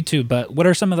that on YouTube. But what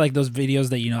are some of like those videos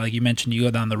that like you mentioned you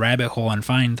go down the rabbit hole and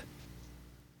find?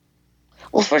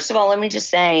 Well, first of all, let me just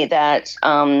say that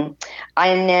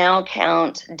I now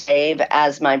count Dave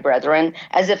as my brethren,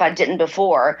 as if I didn't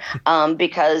before,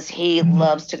 because he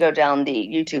loves to go down the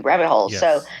YouTube rabbit hole. Yes.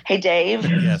 So, hey, Dave,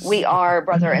 yes. We are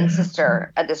brother and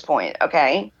sister at this point,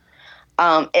 okay?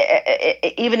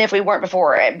 Even if we weren't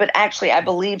before. But actually, I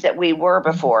believe that we were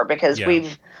before, because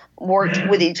we've worked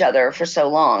with each other for so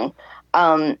long.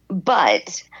 I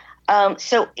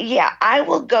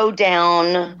will go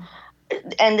down,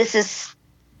 and this is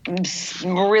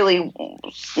really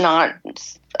not,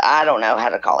 I don't know how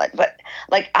to call it, but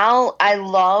like I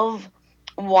love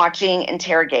watching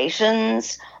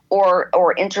interrogations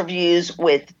or interviews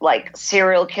with like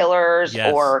serial killers.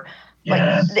 Yes. Or like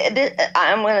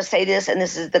I'm going to say this, and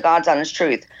this is the God's honest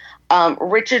truth.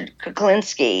 Richard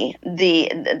Kuklinski,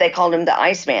 they called him the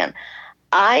Iceman.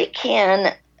 I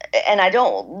can, and I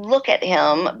don't look at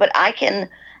him, but I can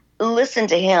listen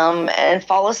to him and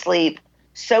fall asleep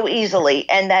so easily,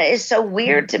 and that is so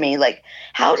weird to me. Like,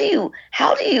 how do you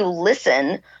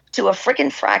listen to a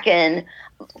fracking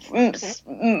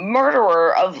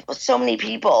murderer of so many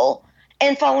people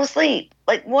and fall asleep?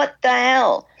 Like, what the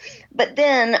hell? But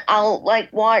then I'll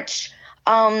like watch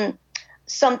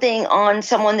something on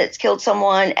someone that's killed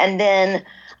someone, and then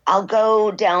I'll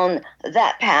go down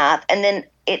that path, and then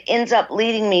it ends up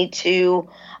leading me to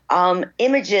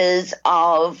images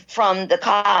from the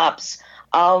cops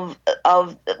of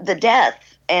the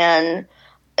death, and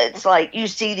it's like you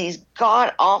see these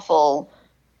god awful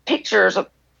pictures of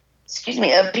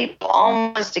people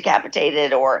almost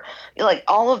decapitated, or like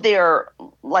all of their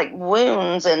like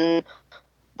wounds and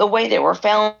the way they were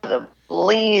found by the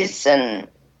police, and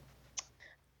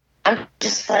I'm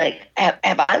just like, have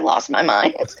I lost my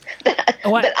mind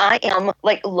that I am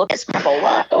like, look at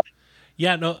Crapola?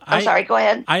 Yeah, no, I'm sorry, go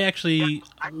ahead. I actually,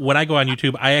 when I go on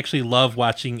YouTube, I actually love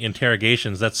watching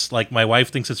interrogations. That's like, my wife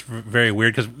thinks it's very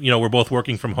weird because, we're both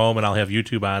working from home and I'll have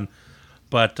YouTube on.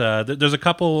 But there's a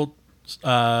couple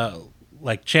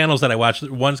like channels that I watch.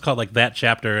 One's called like That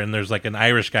Chapter, and there's like an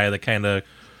Irish guy that kind of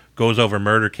goes over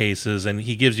murder cases, and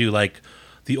he gives you like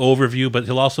the overview, but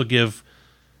he'll also give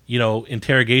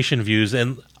interrogation views,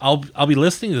 and I'll be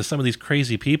listening to some of these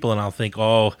crazy people, and I'll think,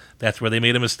 oh, that's where they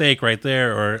made a mistake right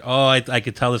there, or oh, I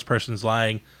could tell this person's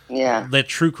lying. Yeah, that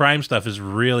true crime stuff is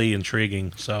really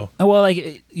intriguing. So, well,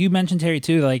 like you mentioned, Terry,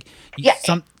 too, like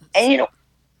and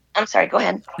I'm sorry, go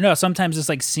ahead. No, sometimes it's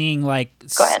like seeing like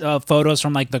photos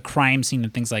from like the crime scene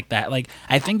and things like that. Like,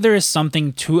 I think there is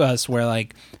something to us where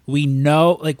like we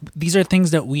know like these are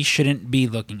things that we shouldn't be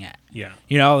looking at. Yeah,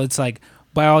 it's like,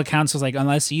 by all accounts, it's like,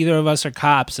 unless either of us are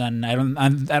cops, and I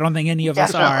don't think any of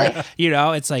us are.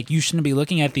 It's like you shouldn't be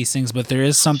looking at these things, but there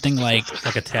is something like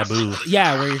a taboo.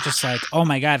 Yeah, where you're just like, oh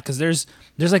my god, because there's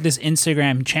like this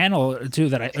Instagram channel too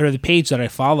or the page that I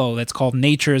follow that's called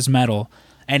Nature is Metal,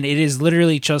 and it is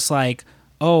literally just like,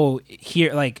 oh,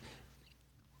 here like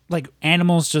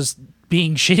animals just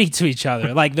being shitty to each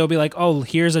other. Like they'll be like, oh,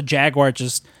 here's a jaguar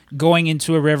just going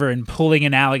into a river and pulling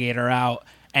an alligator out,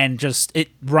 and just it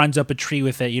runs up a tree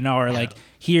with it, or like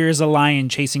here's a lion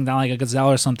chasing down like a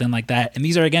gazelle or something like that. And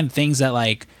these are again things that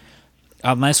like,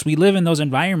 unless we live in those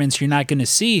environments, you're not going to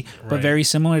see. But very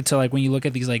similar to like when you look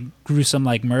at these like gruesome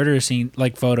like murder scene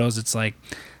like photos, it's like,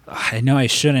 I know I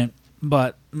shouldn't,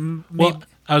 but well,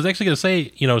 I was actually going to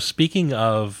say, speaking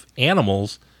of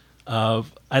animals, I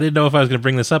didn't know if I was going to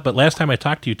bring this up, but last time I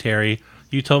talked to you, Terry,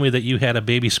 you told me that you had a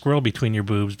baby squirrel between your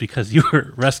boobs because you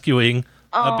were rescuing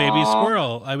a baby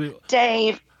squirrel. I mean,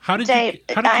 Dave, how did you get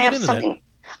into that?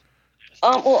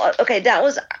 Well, okay, that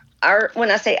was when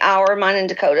I say mine and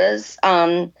Dakota's,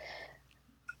 I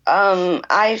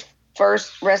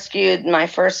first rescued my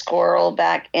first squirrel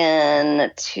back in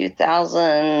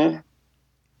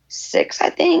 2006, I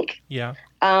think. Yeah.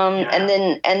 And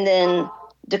then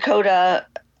Dakota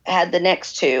had the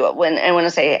next two. When I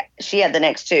say she had the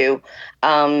next two,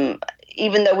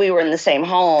 even though we were in the same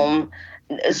home,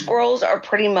 squirrels are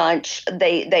pretty much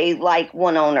they like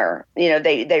one owner.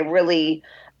 They really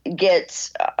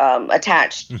get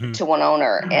attached to one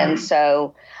owner. And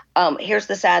so here's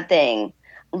the sad thing.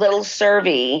 Little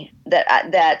Survey we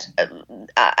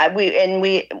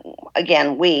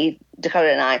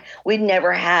Dakota and I, we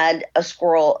never had a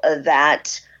squirrel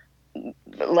that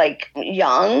like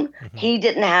young. He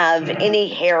didn't have any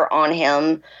hair on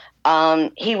him.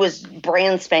 He was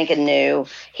brand spanking new.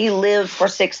 He lived for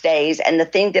 6 days. And the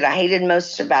thing that I hated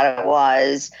most about it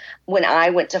was when I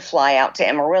went to fly out to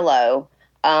Amarillo,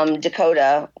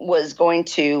 Dakota was going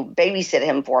to babysit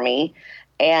him for me.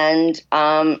 And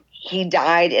he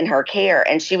died in her care.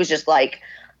 And she was just like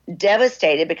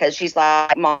devastated because she's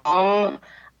like, Mom,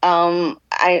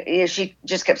 she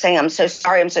just kept saying, I'm so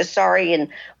sorry. And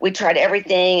we tried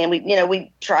everything. And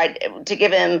we tried to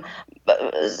give him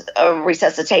a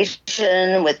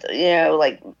resuscitation with,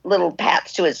 like little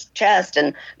pats to his chest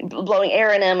and blowing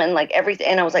air in him and like everything.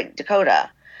 And I was like, Dakota,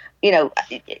 you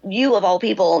of all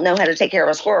people know how to take care of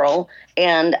a squirrel,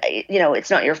 and, it's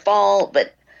not your fault,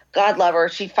 but God love her.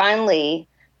 She finally,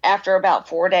 after about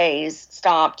 4 days,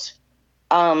 stopped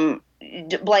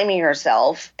blaming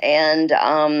herself. And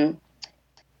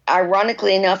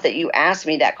ironically enough that you asked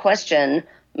me that question,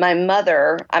 my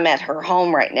mother, I'm at her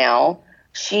home right now.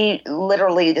 She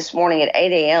literally this morning at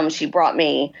 8 a.m. she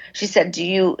said, do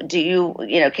you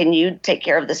can you take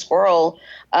care of the squirrel?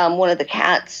 One of the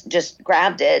cats just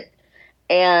grabbed it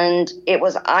and it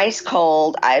was ice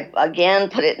cold. I again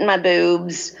put it in my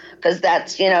boobs because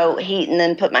that's, heat, and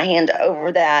then put my hand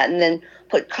over that and then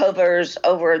put covers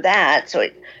over that so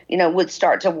it, would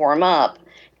start to warm up.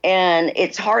 And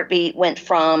its heartbeat went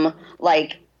from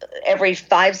like every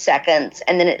 5 seconds,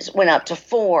 and then it went up to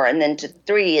 4, and then to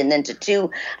 3, and then to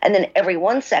 2, and then every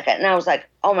 1 second. And I was like,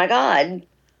 oh my God,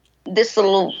 this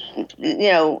little,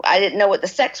 I didn't know what the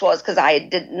sex was because I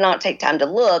did not take time to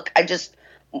look. I just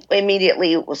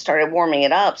immediately started warming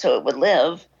it up so it would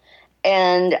live.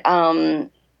 And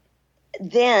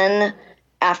then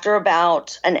after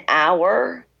about an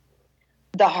hour,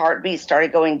 the heartbeat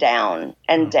started going down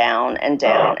and down and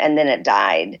down, and then it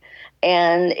died.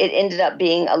 And it ended up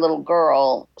being a little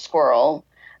girl squirrel.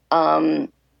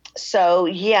 So,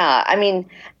 yeah, I mean,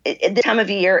 at this time of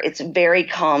year, it's very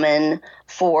common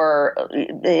for,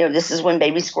 this is when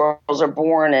baby squirrels are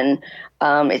born, and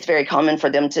it's very common for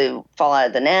them to fall out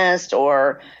of the nest,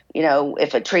 or,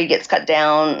 if a tree gets cut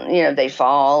down, they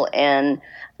fall. And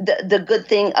the good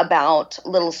thing about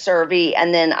Little Survey,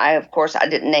 and then I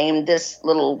didn't name this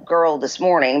little girl this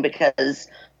morning because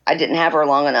I didn't have her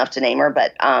long enough to name her,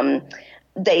 but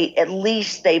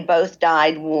they both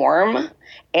died warm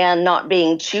and not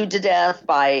being chewed to death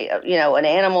by, an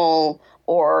animal,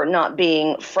 or not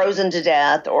being frozen to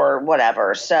death or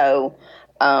whatever. So,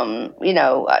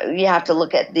 you have to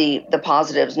look at the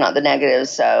positives, not the negatives.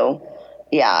 So,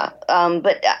 yeah.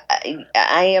 But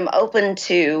I am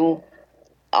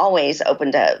always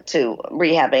open to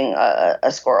rehabbing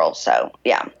a squirrel. So,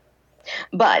 yeah.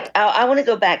 But I want to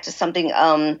go back to something,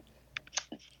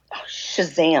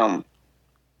 Shazam.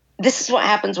 This is what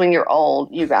happens when you're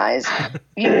old, you guys.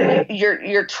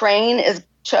 Your train is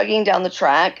chugging down the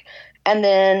track, and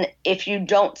then if you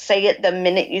don't say it the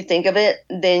minute you think of it,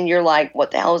 then you're like,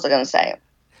 what the hell was I going to say?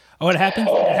 Oh, it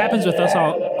happens with us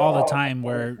all the time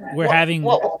where we're having...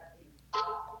 Go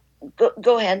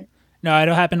ahead. No,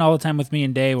 it'll happen all the time with me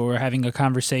and Dave where we're having a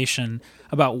conversation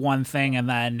about one thing, and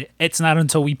then it's not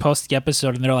until we post the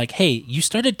episode and they're like, hey, you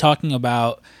started talking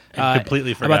about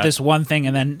completely forgot about this one thing,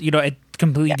 and then it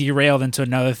completely derailed into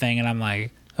another thing, and I'm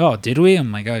like, oh, did we?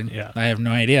 I'm like, oh, yeah. I have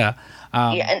no idea.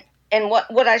 And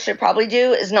what I should probably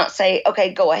do is not say,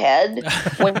 okay, go ahead.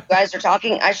 When you guys are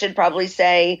talking, I should probably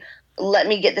say, let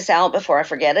me get this out before I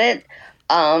forget it.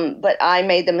 But I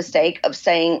made the mistake of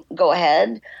saying, go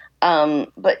ahead.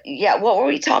 But yeah, what were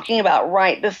we talking about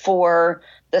right before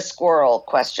the squirrel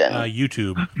question?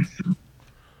 YouTube.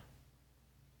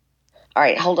 All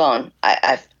right, hold on.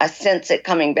 I sense it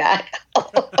coming back.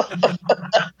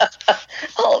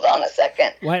 Hold on a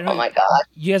second. Oh my God!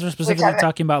 You guys were specifically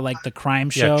talking about like the crime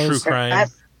shows. Yeah, true crime.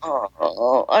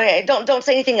 Okay. Don't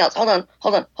say anything else. Hold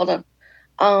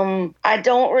on. I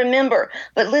don't remember.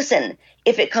 But listen,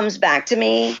 if it comes back to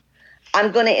me,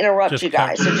 I'm going to interrupt you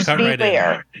guys. So just be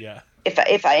aware. Yeah.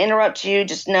 If I interrupt you,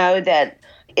 just know that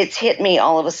it's hit me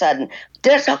all of a sudden.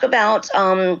 Did I talk about?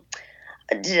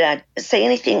 Did I say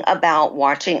anything about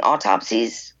watching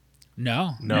autopsies?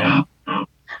 No.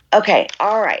 Okay.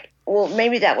 All right. Well,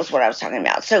 maybe that was what I was talking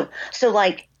about. So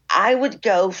like I would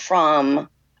go from.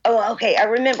 Oh, okay. I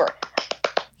remember.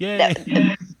 Yay.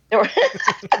 There were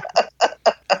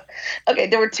okay.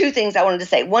 There were two things I wanted to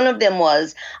say. One of them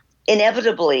was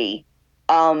inevitably,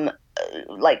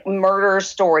 like murder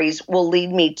stories will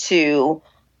lead me to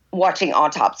watching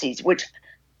autopsies, which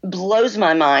blows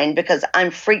my mind because I'm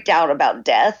freaked out about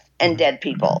death and dead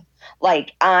people.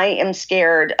 Like, I am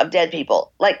scared of dead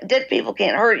people. Like, dead people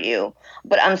can't hurt you,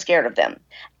 but I'm scared of them.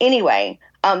 Anyway,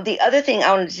 the other thing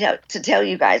I wanted to tell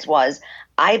you guys was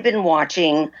I've been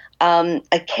watching a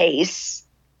case,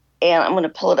 and I'm going to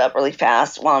pull it up really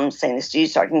fast while I'm saying this to you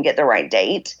so I can get the right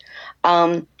date.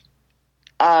 Hold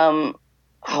on one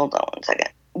second.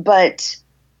 But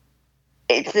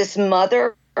it's this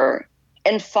mother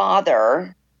and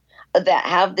father that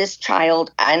have this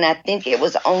child, and I think it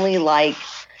was only like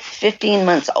 15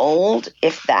 months old,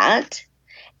 if that.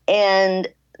 And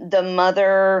the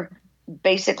mother,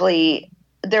 basically,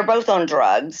 they're both on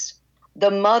drugs.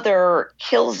 The mother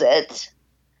kills it,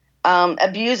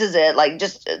 abuses it. Like,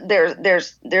 just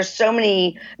there's so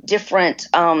many different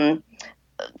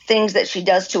things that she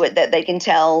does to it that they can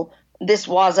tell this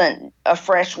wasn't a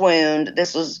fresh wound.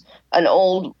 This was an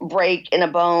old break in a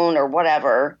bone or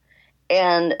whatever.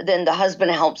 And then the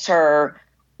husband helps her,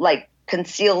 like,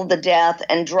 conceal the death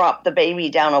and drop the baby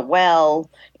down a well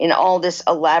in all this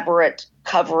elaborate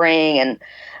covering. And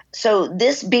so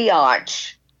this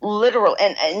biatch, literal,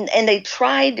 and they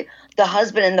tried the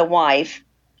husband and the wife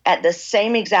at the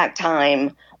same exact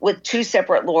time with two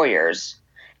separate lawyers.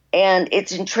 And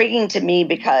it's intriguing to me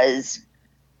because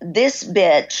this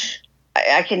bitch,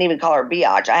 I can't even call her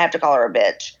biatch, I have to call her a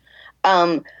bitch.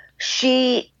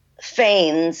 She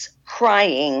feigns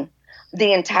crying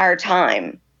the entire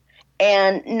time,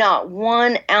 and not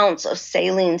 1 ounce of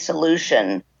saline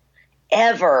solution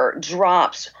ever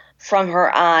drops from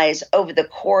her eyes over the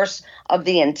course of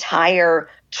the entire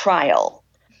trial.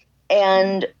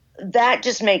 And that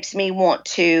just makes me want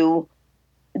to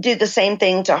do the same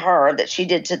thing to her that she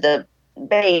did to the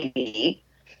baby.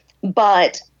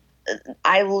 But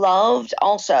I love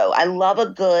a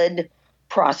good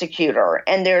prosecutor,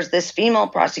 and there's this female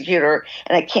prosecutor,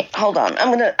 and I can't, hold on,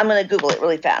 I'm gonna Google it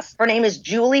really fast. Her name is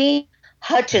Julie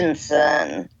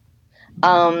Hutchinson.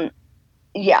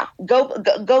 Yeah, go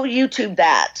YouTube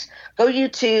that. Go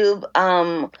YouTube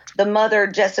the mother,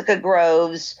 Jessica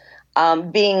Groves,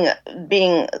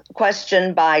 being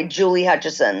questioned by Julie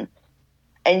Hutchinson,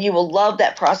 and you will love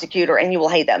that prosecutor and you will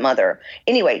hate that mother.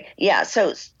 Anyway, yeah,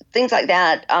 so things like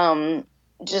that, I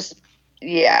just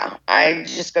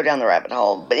go down the rabbit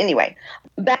hole. But anyway,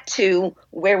 back to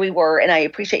where we were, and I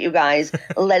appreciate you guys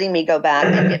letting me go back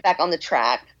and get back on the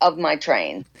track of my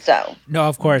train. So no,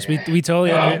 of course, we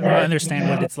totally understand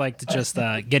what it's like to just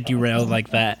get derailed like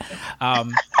that.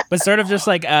 But sort of just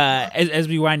like as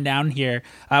we wind down here,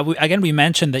 we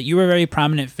mentioned that you were a very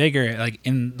prominent figure like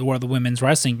in the world of women's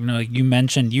wrestling. You know, like you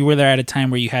mentioned you were there at a time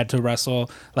where you had to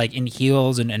wrestle like in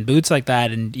heels and boots like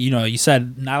that, and you know, you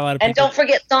said not a lot of people. And don't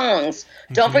forget thongs.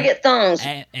 Don't forget thongs.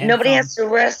 And nobody has to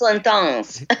wrestle in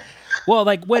thongs. Well,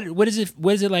 like what is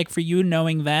it like for you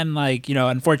knowing then, like, you know,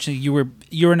 unfortunately you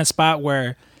were in a spot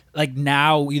where like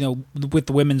now, you know, with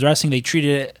the women's wrestling, they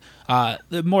treated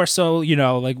it more so, you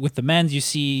know, like with the men's, you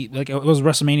see, like it was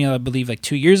WrestleMania, I believe, like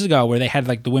 2 years ago where they had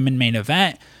like the women main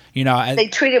event, you know. They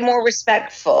treat it more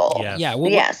respectful. Yes. Yeah.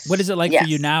 Well, yes. What is it like for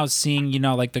you now seeing, you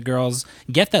know, like the girls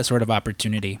get that sort of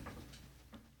opportunity?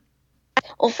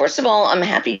 Well, first of all, I'm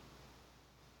happy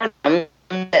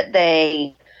that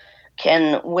they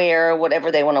can wear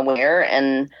whatever they want to wear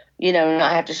and, you know,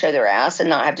 not have to show their ass and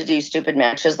not have to do stupid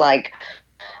matches like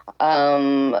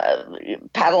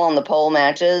paddle on the pole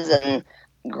matches and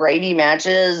gravy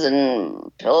matches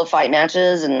and pillow fight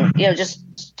matches and, you know, just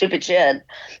stupid shit.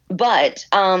 But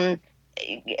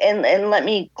and let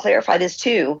me clarify this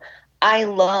too. I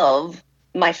love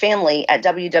my family at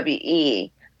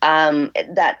WWE.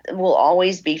 That will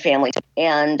always be family.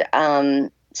 And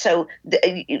so,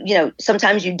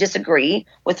 sometimes you disagree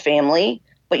with family,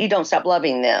 but you don't stop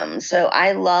loving them. So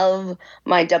I love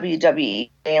my WWE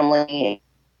family.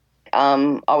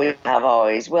 Always have,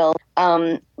 always will.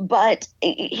 But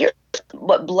here's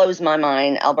what blows my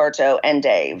mind, Alberto and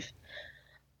Dave.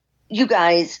 You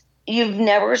guys, you've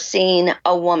never seen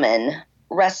a woman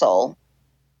wrestle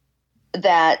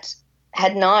that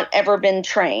had not ever been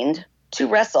trained to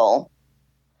wrestle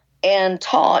and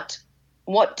taught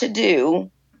what to do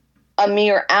a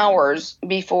mere hours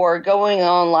before going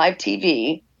on live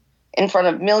TV in front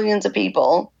of millions of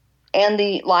people and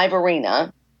the live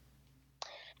arena,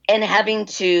 and having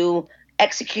to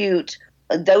execute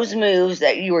those moves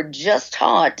that you were just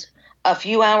taught a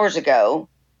few hours ago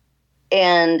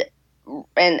and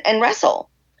wrestle.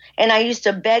 And I used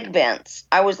to beg Vince.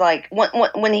 I was like,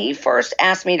 when he first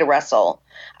asked me to wrestle,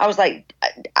 I was like,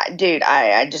 dude,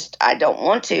 I don't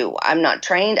want to. I'm not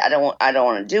trained. I don't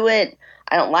want to do it.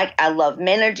 I love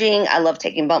managing. I love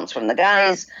taking bumps from the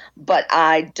guys, but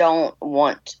I don't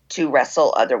want to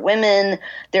wrestle other women.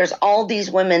 There's all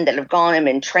these women that have gone and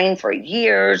been trained for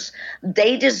years.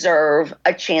 They deserve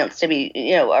a chance to be,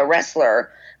 a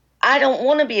wrestler. I don't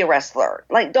want to be a wrestler.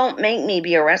 Like, don't make me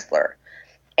be a wrestler.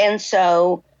 And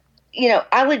so,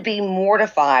 I would be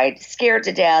mortified, scared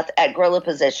to death at gorilla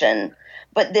position.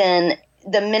 But then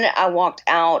the minute I walked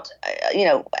out,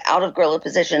 out of gorilla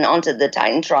position onto the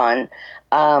Titantron,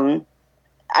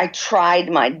 I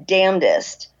tried my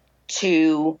damnedest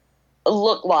to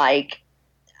look like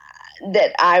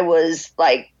that I was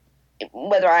like,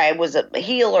 whether I was a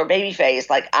heel or babyface,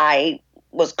 like I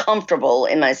was comfortable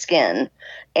in my skin.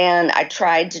 And I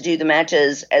tried to do the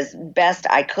matches as best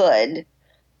I could.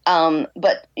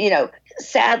 But,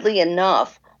 sadly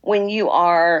enough, when you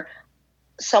are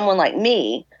someone like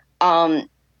me,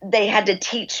 they had to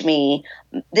teach me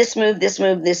this move, this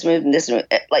move, this move, and this move.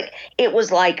 Like, it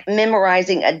was like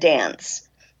memorizing a dance.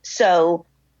 So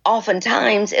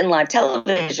oftentimes in live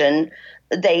television,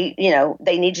 they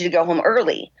need you to go home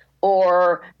early,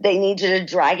 or they need you to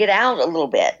drag it out a little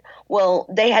bit. Well,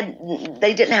 they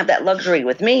didn't have that luxury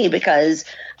with me, because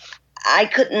I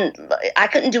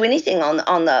couldn't do anything on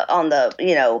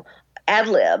the ad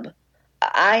lib.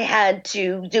 I had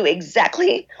to do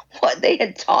exactly what they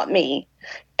had taught me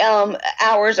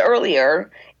hours earlier,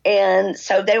 and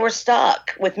so they were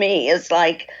stuck with me. It's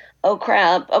like, oh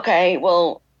crap, okay,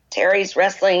 well, Terry's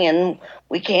wrestling and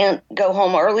we can't go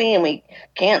home early and we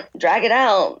can't drag it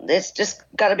out. It's just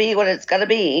got to be what it's got to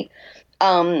be.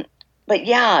 But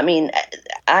yeah, I mean,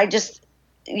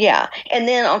 yeah. And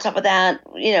then on top of that,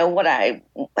 what I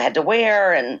had to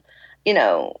wear, and,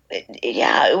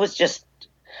 it was just,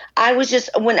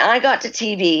 when I got to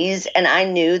TVs and I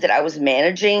knew that I was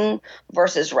managing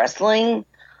versus wrestling,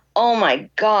 oh my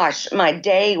gosh, my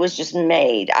day was just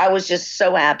made. I was just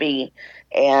so happy.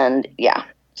 And yeah,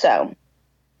 so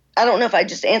I don't know if I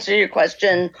just answered your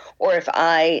question or if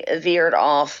I veered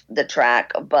off the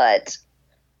track, but.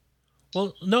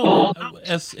 Well, no,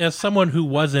 as someone who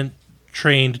wasn't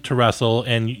trained to wrestle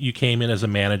and you came in as a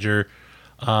manager,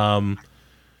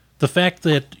 the fact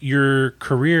that your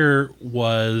career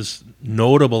was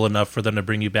notable enough for them to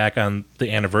bring you back on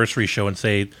the anniversary show and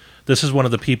say, this is one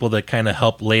of the people that kind of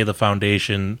helped lay the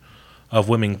foundation of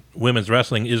women's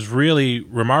wrestling is really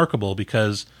remarkable,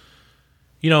 because,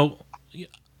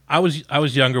 I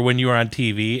was younger when you were on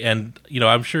TV, and,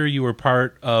 I'm sure you were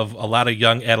part of a lot of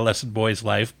young adolescent boys'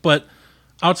 life, but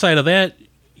outside of that,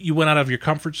 you went out of your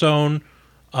comfort zone.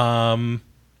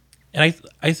 And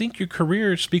I think your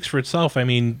career speaks for itself. I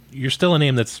mean, you're still a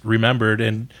name that's remembered,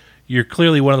 and you're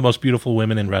clearly one of the most beautiful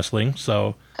women in wrestling.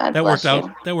 So that worked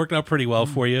out. That worked out pretty well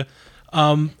for you.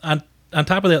 On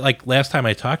top of that, like last time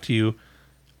I talked to you,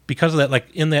 because of that,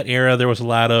 like in that era, there was a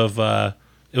lot of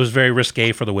it was very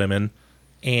risque for the women,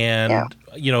 and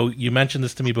you mentioned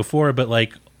this to me before, but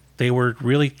like they were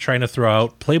really trying to throw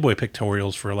out Playboy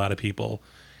pictorials for a lot of people,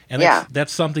 and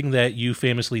that's something that you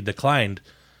famously declined.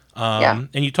 And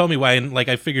you told me why, and like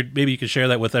I figured maybe you could share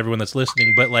that with everyone that's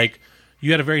listening, but like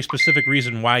you had a very specific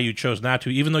reason why you chose not to,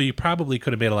 even though you probably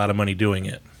could have made a lot of money doing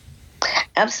it.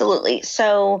 Absolutely.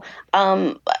 So,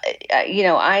 Dakota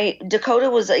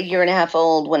was a year and a half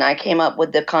old when I came up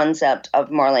with the concept of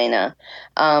Marlena.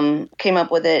 Came up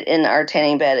with it in our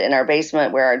tanning bed in our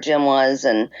basement where our gym was,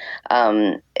 and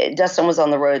Dustin was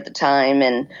on the road at the time,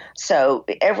 and so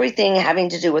everything having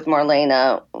to do with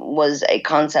Marlena was a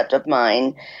concept of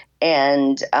mine.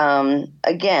 And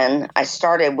again, I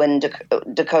started when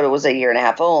Dakota was a year and a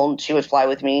half old. She would fly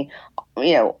with me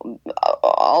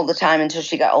all the time until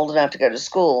she got old enough to go to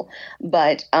school.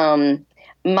 But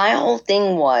my whole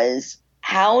thing was,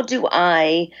 how do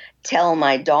I tell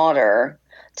my daughter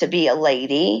to be a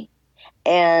lady,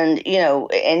 and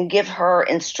and give her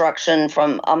instruction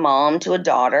from a mom to a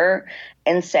daughter,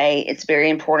 and say it's very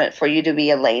important for you to be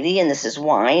a lady, and this is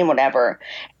why, and whatever.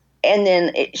 And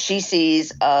then she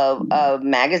sees a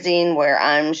magazine where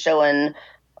I'm showing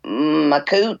my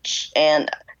cooch, and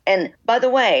by the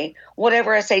way,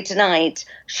 whatever I say tonight,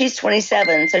 she's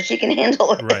 27, so she can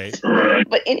handle it. Right.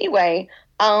 But anyway,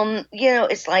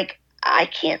 it's like, I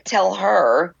can't tell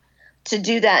her to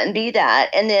do that and be that.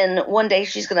 And then one day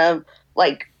she's going to,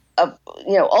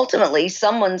 ultimately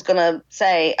someone's going to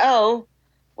say, oh,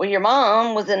 well, your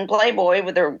mom was in Playboy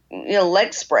with her,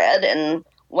 legs spread and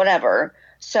whatever.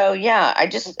 So, yeah,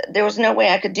 there was no way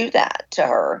I could do that to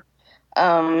her.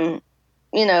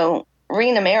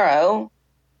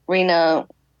 Rena,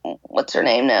 what's her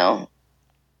name now?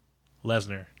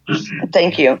 Lesnar.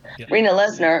 Thank you. Yeah. Rena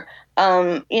Lesnar.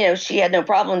 She had no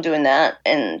problem doing that,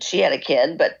 and she had a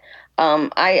kid, but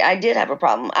I did have a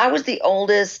problem. I was the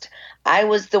oldest. I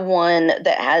was the one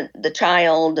that had the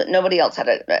child. Nobody else had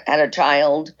a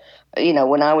child,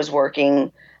 when I was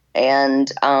working, and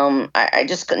I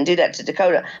just couldn't do that to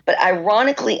Dakota. But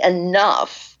ironically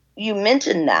enough, you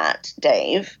mentioned that,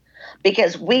 Dave,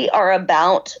 because we are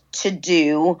about to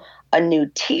do a new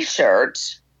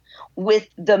T-shirt with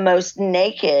the most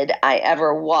naked I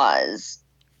ever was,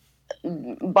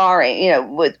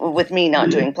 barring, with me not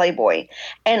doing Playboy.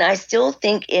 And I still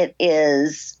think it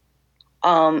is,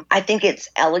 I think it's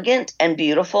elegant and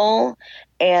beautiful,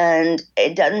 and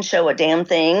it doesn't show a damn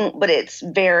thing, but it's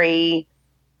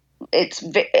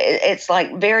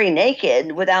like very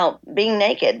naked without being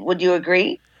naked. Would you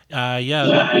agree?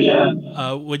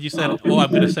 Yeah. When you said, "Oh, I'm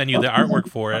going to send you the artwork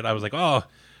for it," I was like, "Oh,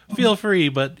 feel free."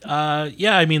 But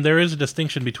yeah, I mean, there is a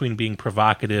distinction between being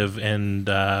provocative and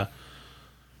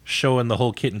showing the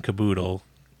whole kit and caboodle,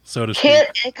 so to speak.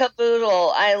 Kit and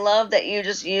caboodle. I love that you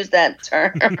just used that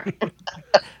term.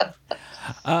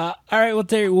 All right, well,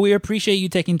 Terry, we appreciate you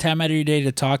taking time out of your day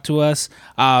to talk to us.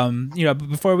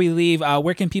 Before we leave,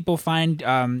 where can people find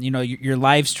your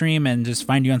live stream and just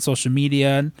find you on social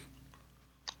media?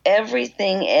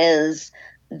 Everything is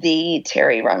the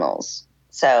Terry Runnels.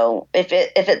 So if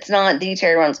it's not the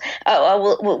Terry Runnels,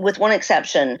 with one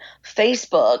exception,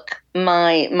 Facebook,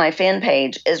 my fan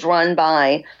page is run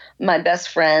by my best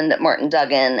friend Martin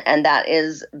Duggan, and that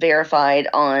is verified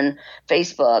on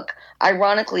Facebook.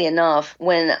 Ironically enough,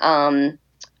 when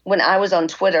I was on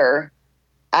Twitter,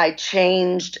 I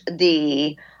changed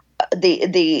the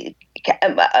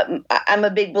I'm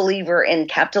a big believer in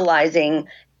capitalizing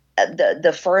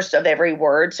the first of every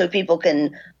word, so people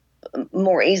can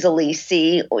more easily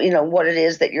see, what it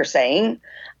is that you're saying.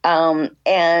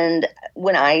 And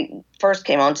when I first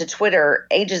came onto Twitter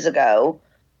ages ago,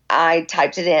 I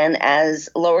typed it in as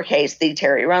lowercase the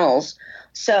Terry Runnels.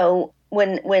 So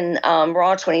when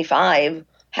Raw 25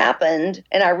 happened,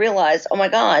 and I realized, oh my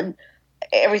God,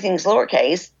 everything's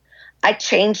lowercase, I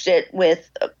changed it with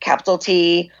capital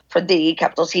T for the,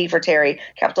 capital T for Terry,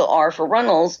 capital R for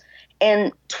Runnels,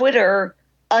 and Twitter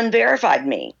unverified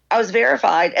me. I was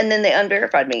verified, and then they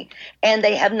unverified me, and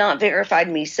they have not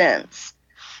verified me since,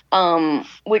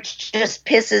 which just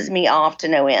pisses me off to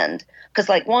no end. Because,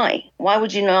 why? Why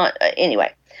would you not?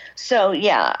 Anyway, so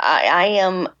yeah, I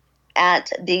am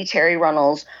at the Terry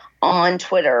Runnels on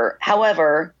Twitter.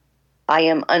 However, I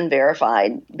am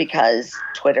unverified because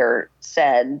Twitter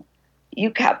said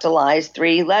you capitalized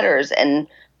 3 letters, and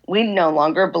we no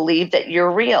longer believe that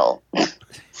you're real.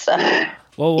 So.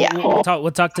 Well, yeah.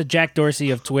 we'll talk to Jack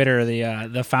Dorsey of Twitter,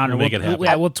 the founder.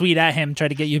 We'll tweet at him, try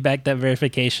to get you back that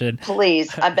verification.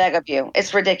 Please, I beg of you.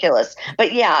 It's ridiculous.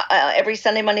 But yeah, every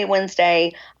Sunday, Monday,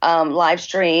 Wednesday, live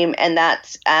stream, and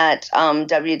that's at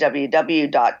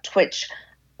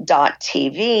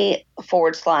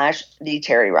www.twitch.tv/the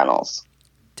Terry Runnels.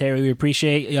 Terry, we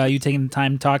appreciate you taking the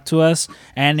time to talk to us,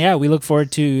 and yeah, we look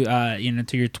forward to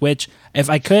to your Twitch. If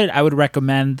I could, I would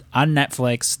recommend on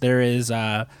Netflix. There is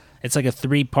it's like a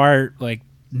 3-part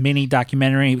mini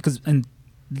documentary, and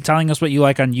telling us what you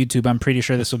like on YouTube, I'm pretty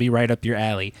sure this will be right up your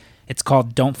alley. It's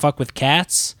called Don't Fuck with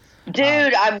Cats.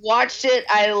 Dude, I've watched it.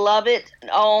 I love it.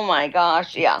 Oh my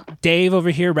gosh, yeah. Dave over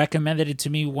here recommended it to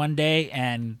me one day,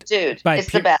 and dude,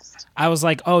 it's the best. I was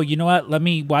like, oh, you know what? Let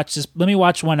me watch this. Let me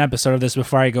watch one episode of this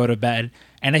before I go to bed.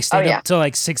 And I stayed up till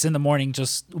 6 a.m.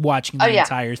 just watching the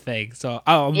entire thing. So,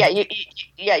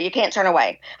 you can't turn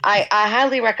away. I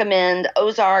highly recommend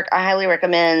Ozark. I highly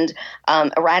recommend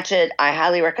Ratchet. I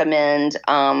highly recommend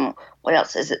what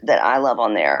else is it that I love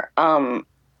on there?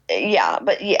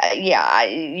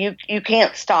 you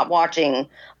can't stop watching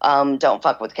Don't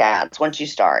Fuck with Cats once you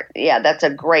start. Yeah, that's a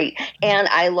great, and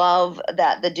I love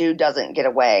that the dude doesn't get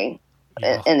away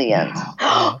in the end.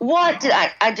 What did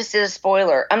I just did a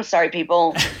spoiler. I'm sorry,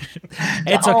 people.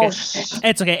 It's okay.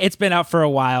 It's okay. It's been out for a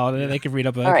while. They can read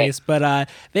up on the case. But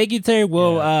thank you, Terry.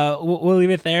 We'll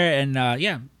leave it there. And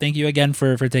thank you again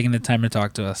for taking the time to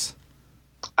talk to us.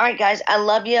 All right, guys. I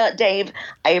love you, Dave.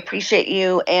 I appreciate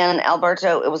you. And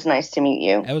Alberto, it was nice to meet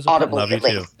you. It was love you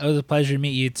too. It was a pleasure to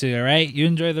meet you too. All right. You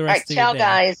enjoy the rest of your day. Ciao,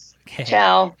 guys. Okay.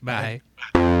 Ciao. Bye.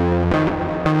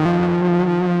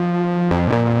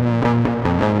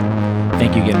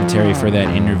 Thank you again to Terry for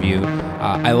that interview.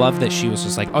 I love that she was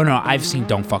just like, oh no, I've seen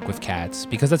Don't Fuck with Cats,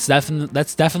 because that's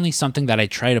definitely something that I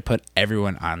try to put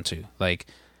everyone onto. Like,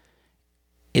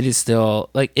 it is still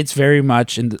like, it's very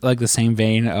much in like the same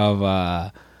vein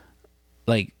of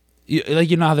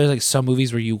you know how there's like some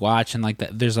movies where you watch and like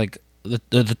there's like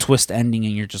the twist ending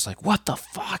and you're just like, what the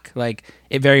fuck? Like,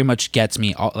 it very much gets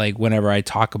me like whenever I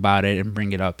talk about it and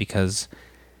bring it up, because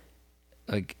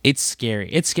like, it's scary.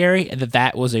 It's scary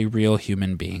that was a real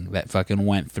human being that fucking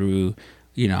went through,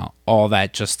 you know, all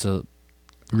that just to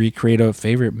recreate a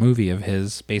favorite movie of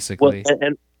his, basically. Well,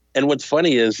 and what's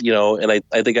funny is, you know, and I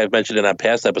think I've mentioned it on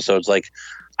past episodes, like,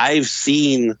 I've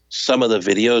seen some of the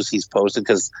videos he's posted,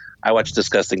 because I watch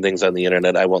disgusting things on the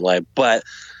internet, I won't lie. But,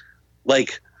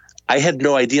 like, I had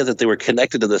no idea that they were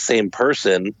connected to the same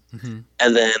person. Mm-hmm.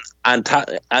 And then and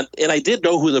I did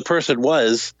know who the person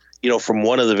was, you know, from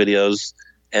one of the videos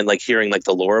and like hearing like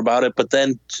the lore about it. But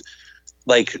then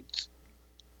like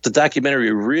the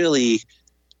documentary really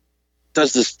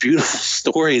does this beautiful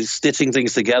story, stitching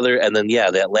things together. And then,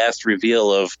 that last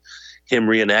reveal of him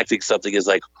reenacting something is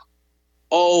like,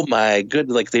 oh my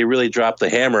goodness, like they really dropped the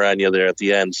hammer on you there at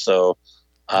the end. So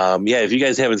if you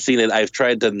guys haven't seen it, I've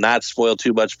tried to not spoil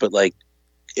too much, but like,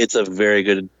 it's a very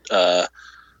good,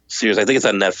 series. I think it's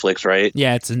on Netflix, right?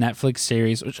 Yeah, it's a Netflix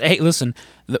series. Which, hey, listen,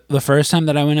 the first time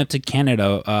that I went up to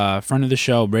Canada, friend of the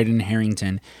show, Braden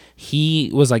Harrington, he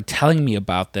was like telling me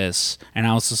about this, and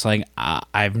I was just like,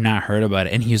 I've not heard about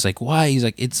it. And he was like, why? He's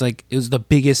like, it was the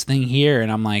biggest thing here.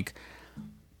 And I'm like,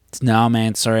 no,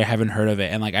 man, sorry, I haven't heard of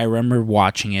it. And like, I remember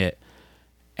watching it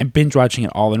and binge watching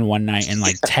it all in one night, and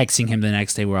like texting him the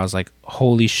next day, where I was like,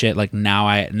 holy shit, like now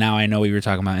I know what you were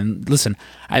talking about. And listen,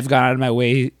 I've gone out of my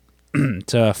way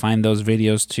to find those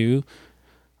videos too.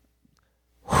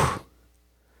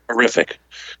 Horrific.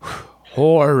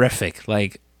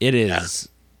 Like, it is.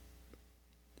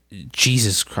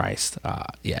 Jesus Christ.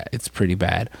 It's pretty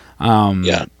bad.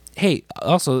 Hey,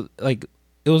 also, like,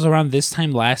 it was around this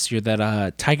time last year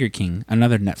that Tiger King,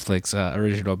 another Netflix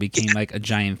original, became like a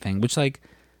giant thing, which like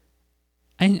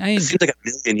it seems like a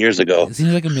million years ago. It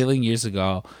seems like a million years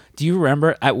ago. Do you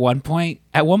remember at one point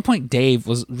Dave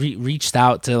was reached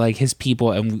out to like his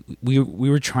people, and we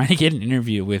were trying to get an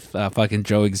interview with fucking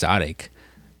Joe Exotic.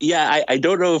 Yeah, I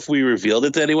don't know if we revealed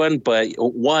it to anyone, but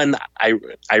one,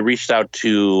 I reached out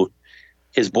to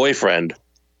his boyfriend,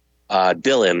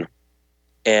 Dylan,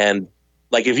 and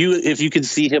like if you can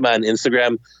see him on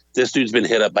Instagram, this dude's been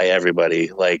hit up by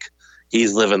everybody. Like,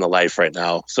 he's living the life right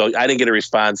now. So I didn't get a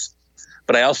response.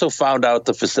 But I also found out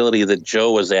the facility that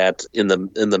Joe was at in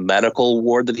the medical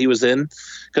ward that he was in,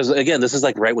 because again, this is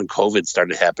like right when COVID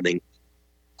started happening,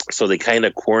 so they kind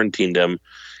of quarantined him.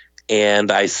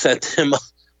 And I sent him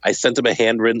a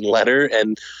handwritten letter.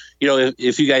 And you know,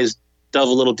 if you guys delve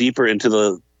a little deeper into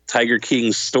the Tiger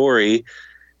King story,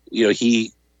 you know,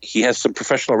 he has some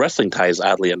professional wrestling ties,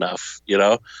 oddly enough. You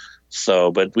know,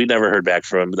 so but we never heard back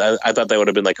from him. I thought that would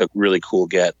have been like a really cool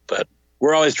get, but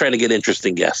we're always trying to get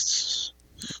interesting guests.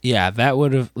 Yeah, that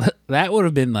would have been like, that would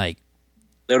have been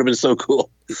so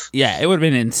cool. Yeah, it would have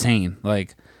been insane.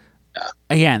 Like,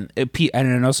 again, I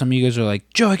know some of you guys are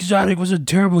like, Joe Exotic was a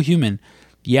terrible human.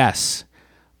 Yes,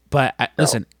 but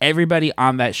listen, everybody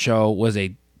on that show was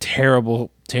a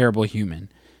terrible, terrible human.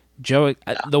 The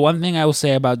one thing I will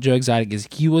say about Joe Exotic is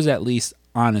he was at least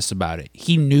honest about it.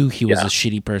 He knew he was a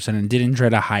shitty person and didn't try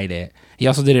to hide it. He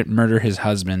also didn't murder his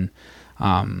husband.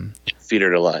 Feed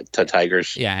her to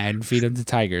tigers. Yeah, and feed him to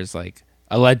tigers, like,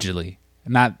 allegedly.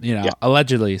 Not,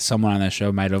 allegedly someone on that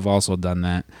show might have also done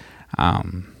that.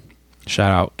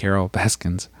 Shout out Carol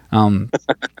Baskins. But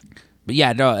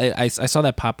yeah, no, I saw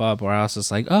that pop up where I was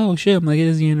just like, oh shit, I'm like, it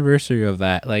is the anniversary of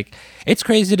that. Like, it's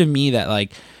crazy to me that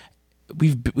like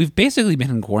we've basically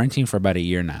been in quarantine for about a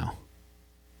year now.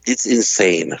 It's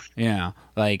insane. Yeah,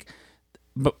 like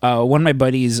one of my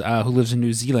buddies who lives in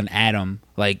New Zealand, Adam,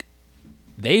 like,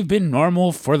 they've been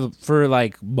normal for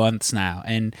like months now,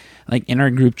 and like in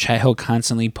our group chat, he'll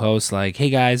constantly post like,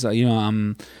 "Hey guys,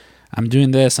 I'm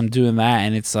doing this, I'm doing that,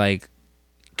 and it's like,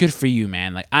 good for you,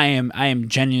 man. Like I am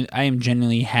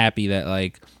genuinely happy that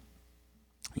like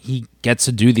he gets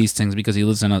to do these things because he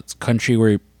lives in a country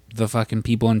where the fucking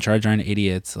people in charge aren't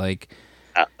idiots. Like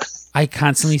I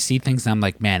constantly see things and I'm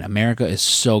like, man, America is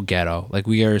so ghetto. Like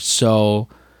we are so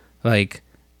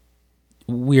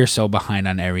behind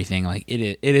on everything. Like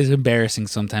it is embarrassing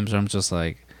sometimes where I'm just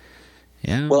like,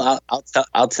 yeah. Well,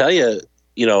 I'll tell you,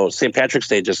 St. Patrick's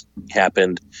Day just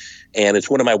happened, and it's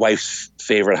one of my wife's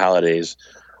favorite holidays.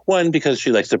 One, because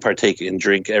she likes to partake and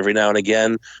drink every now and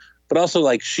again, but also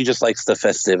like she just likes the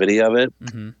festivity of it.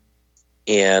 Mm-hmm.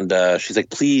 And she's like,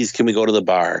 please, can we go to the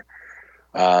bar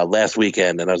last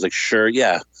weekend? And I was like, sure,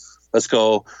 yeah, let's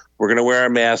go. We're going to wear our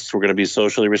masks. We're going to be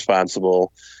socially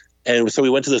responsible. And so we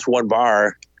went to this one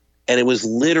bar, and it was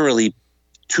literally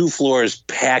 2 floors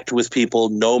packed with people,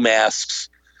 no masks.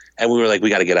 And we were like, we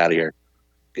got to get out of here.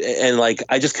 And like,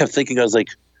 I just kept thinking, I was like,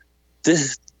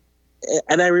 this.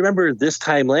 And I remember this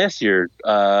time last year,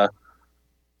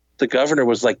 the governor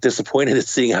was like disappointed at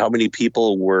seeing how many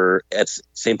people were at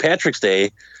St. Patrick's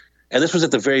Day. And this was at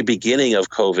the very beginning of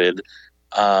COVID.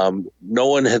 No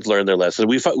one had learned their lesson.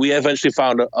 We eventually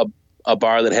found a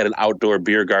bar that had an outdoor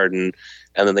beer garden,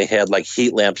 and then they had like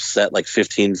heat lamps set like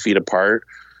 15 feet apart.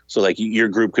 So like your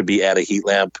group could be at a heat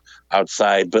lamp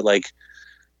outside. But like,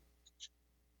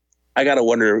 I got to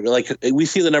wonder, like we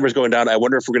see the numbers going down. I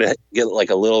wonder if we're going to get like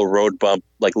a little road bump,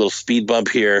 like a little speed bump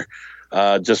here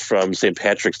just from St.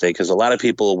 Patrick's Day. Because a lot of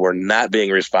people were not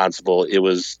being responsible. It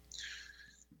was,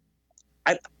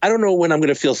 I don't know when I'm going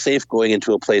to feel safe going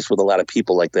into a place with a lot of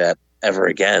people like that ever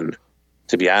again,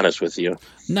 to be honest with you.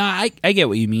 No, I get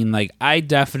what you mean. Like I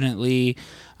definitely,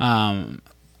 like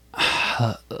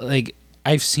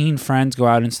I've seen friends go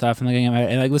out and stuff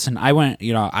and like, listen, I went,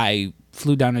 I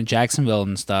flew down to Jacksonville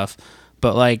and stuff,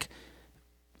 but like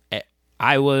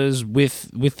I was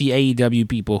with the AEW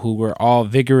people who were all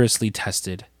vigorously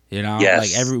tested,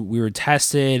 Yes. Like we were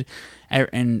tested,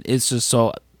 and it's just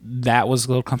so that was a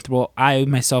little comfortable. I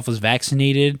myself was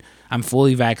vaccinated. I'm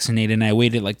fully vaccinated, and I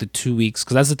waited like the 2 weeks,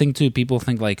 because that's the thing too. People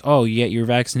think like, oh, you get your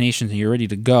vaccinations and you're ready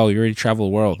to go, you're ready to travel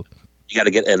the world. You got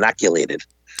to get inoculated.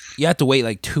 You have to wait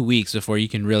like 2 weeks before you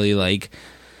can really like,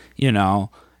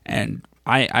 and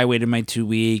I waited my 2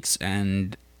 weeks,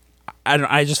 and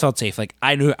I just felt safe. Like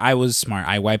I knew I was smart.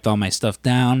 I wiped all my stuff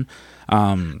down,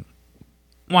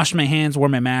 washed my hands, wore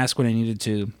my mask when I needed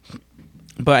to.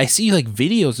 But I see like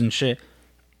videos and shit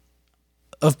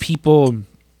of people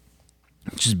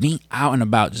just being out and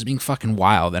about, just being fucking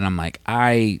wild, and I'm like,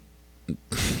 And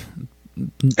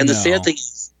the sad thing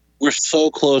is, we're so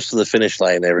close to the finish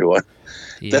line, everyone.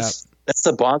 Yep. That's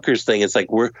the bonkers thing. It's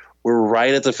like we're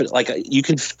right at the like you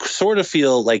can sort of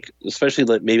feel like, especially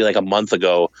like maybe like a month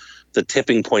ago, the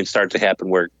tipping point started to happen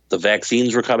where the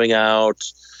vaccines were coming out,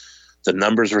 the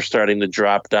numbers were starting to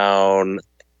drop down,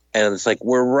 and it's like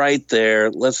we're right there.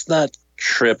 Let's not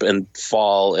trip and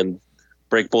fall and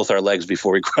break both our legs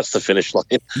before we cross the finish line.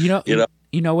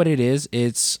 You know what it is?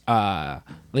 It's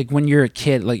like when you're a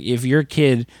kid. Like if you're a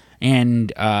kid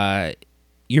and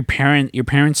your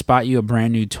parents bought you a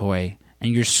brand new toy,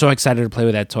 and you're so excited to play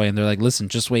with that toy, and they're like, listen,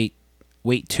 just wait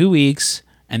 2 weeks,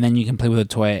 and then you can play with the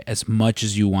toy as much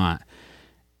as you want.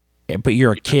 But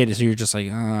you're a kid, so you're just like,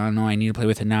 oh, no, I need to play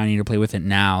with it now. I need to play with it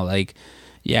now. Like,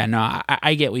 yeah, no,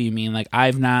 I get what you mean. Like,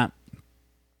 I've gone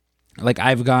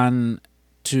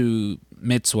to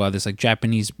Mitsuwa, this like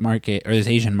Japanese market or this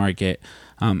Asian market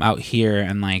out here,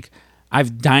 and like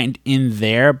I've dined in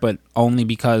there, but only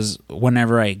because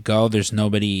whenever I go, there's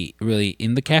nobody really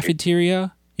in the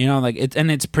cafeteria. Like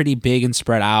it's pretty big and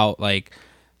spread out. Like,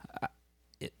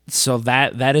 so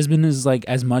that has been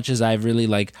as much as I've really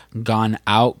like gone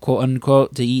out, quote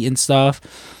unquote, to eat and stuff.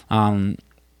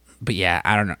 But yeah,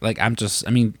 I don't know. Like I'm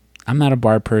not a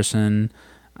bar person.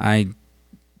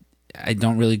 I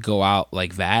don't really go out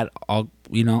like that, all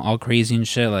crazy and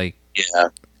shit. Like, yeah,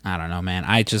 I don't know, man.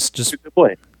 I just good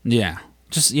point. Yeah,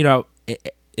 just if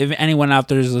anyone out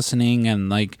there is listening, and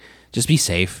like, just be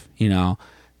safe.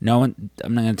 No one.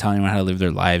 I'm not gonna tell anyone how to live their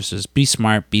lives. Just be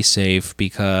smart, be safe,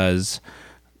 because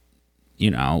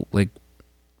like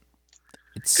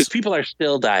it's because people are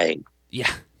still dying.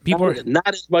 Yeah, people are not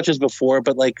as much as before,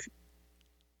 but like.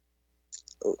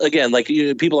 Again, like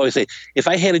people always say, if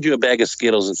I handed you a bag of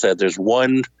Skittles and said there's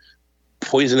one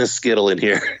poisonous Skittle in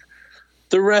here,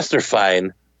 the rest are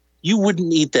fine, you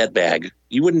wouldn't eat that bag.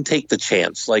 You wouldn't take the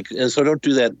chance. Like, and so don't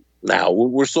do that now.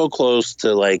 We're so close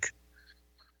to like,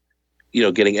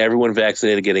 getting everyone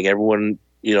vaccinated, getting everyone,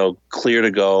 clear to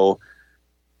go.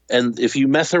 And if you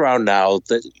mess around now,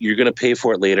 that you're going to pay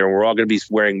for it later, and we're all going to be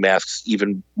wearing masks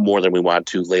even more than we want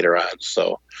to later on.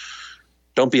 So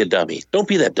Don't be a dummy. Don't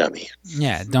be that dummy.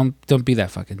 Yeah, don't be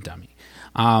that fucking dummy.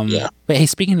 But hey,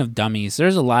 speaking of dummies,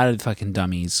 there's a lot of fucking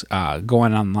dummies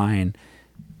going online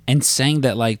and saying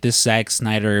that like this Zack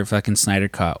Snyder fucking Snyder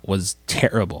Cut was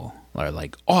terrible or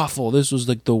like awful. This was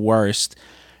like the worst.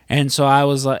 And so I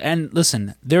was like, and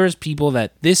listen, there was people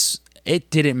that it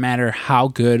didn't matter how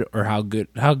good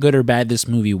or bad this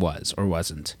movie was or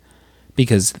wasn't,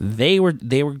 because they were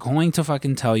going to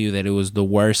fucking tell you that it was the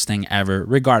worst thing ever,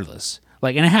 regardless.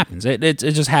 Like, and it happens. It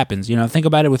just happens. You know, think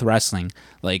about it with wrestling.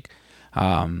 Like,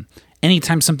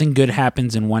 anytime something good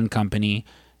happens in one company,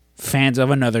 fans of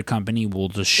another company will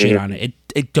just shit on it.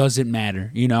 It doesn't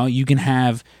matter. You know, you can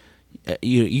have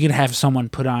someone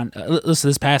put on. Listen,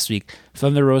 this past week,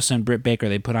 Thunder Rosa and Britt Baker,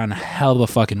 they put on a hell of a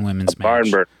fucking women's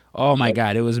match. Oh my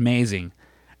god, it was amazing.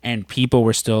 And people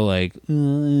were still like,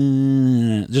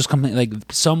 just complain. Like,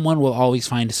 someone will always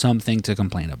find something to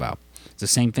complain about. It's the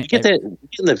same thing. We get that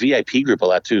in the VIP group a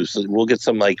lot too. So we'll get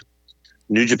some like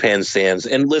New Japan stands.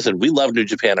 And listen, we love New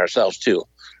Japan ourselves too.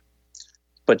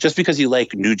 But just because you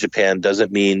like New Japan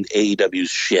doesn't mean AEW's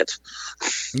shit.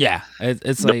 Yeah,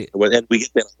 it's like, and we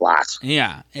get that a lot.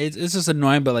 Yeah, it's just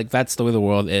annoying, but like that's the way the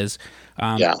world is.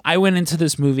 I went into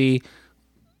this movie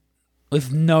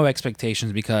with no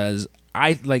expectations because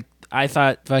I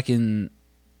thought fucking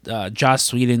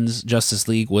Joss Whedon's Justice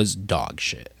League was dog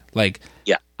shit. Like,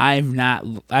 yeah, I've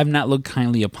not looked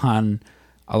kindly upon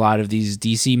a lot of these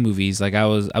DC movies. Like, I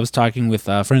was talking with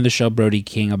a friend of the show, Brody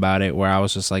King, about it, where I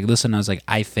was just like, listen, I was like,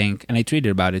 I think, and I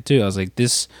tweeted about it too. I was like,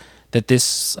 this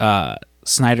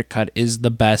Snyder Cut is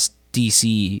the best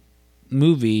DC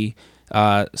movie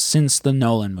since the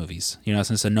Nolan movies. You know,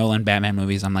 since the Nolan Batman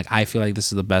movies, I'm like, I feel like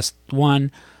this is the best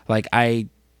one. Like, I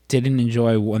didn't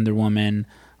enjoy Wonder Woman.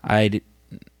 I've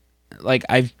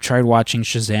tried watching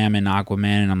Shazam and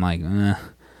Aquaman, and I'm like,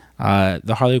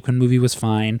 the Harley Quinn movie was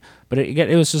fine, but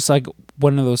it was just like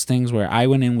one of those things where I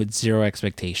went in with zero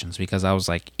expectations because I was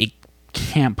like, it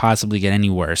can't possibly get any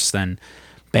worse than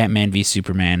Batman v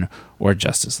Superman or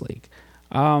Justice League.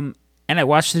 And I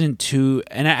watched it in two,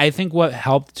 and I think what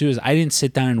helped too is I didn't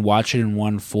sit down and watch it in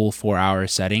one full 4-hour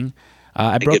setting.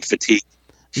 I get fatigued.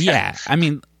 Yeah, I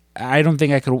mean, I don't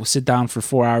think I could sit down for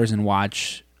 4 hours and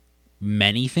watch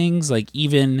many things. Like,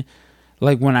 even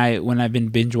like when I've been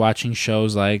binge watching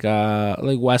shows like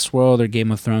Westworld or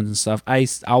Game of Thrones and stuff,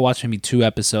 I'll watch maybe 2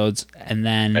 episodes and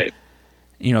then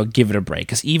give it a break.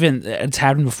 Because even it's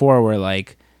happened before where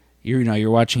like you're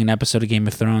watching an episode of Game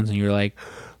of Thrones and you're like,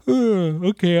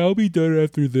 okay, I'll be done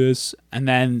after this, and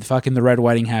then fucking the Red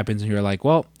Wedding happens and you're like,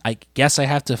 well, I guess I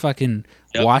have to fucking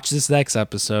watch this next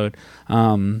episode.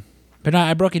 But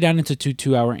I broke it down into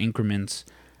 2-hour increments.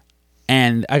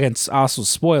 And again, also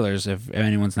spoilers if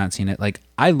anyone's not seen it. Like,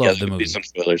 I love the movie. Some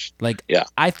spoilers. Like,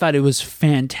 I thought it was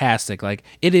fantastic. Like,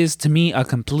 it is to me a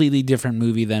completely different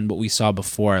movie than what we saw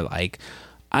before. Like,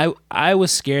 I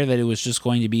was scared that it was just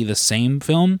going to be the same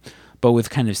film, but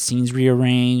with kind of scenes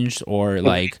rearranged or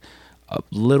like a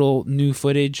little new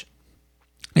footage.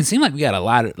 It seemed like we got a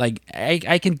lot of like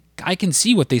I can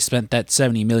see what they spent that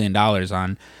 $70 million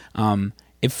on.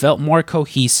 It felt more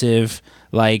cohesive.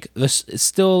 Like, this it's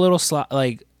still a little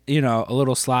a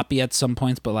little sloppy at some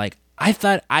points, but like I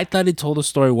thought it told a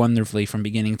story wonderfully from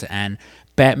beginning to end.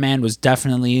 Batman was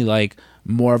definitely like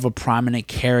more of a prominent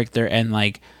character, and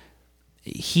like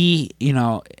he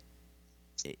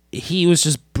was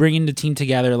just bringing the team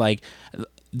together. Like,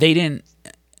 they didn't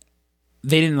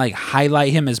like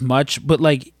highlight him as much, but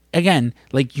like, again,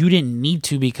 like, you didn't need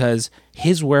to, because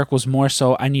his work was more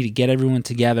so, I need to get everyone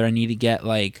together. I need to get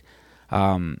like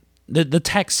the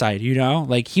tech side,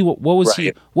 like what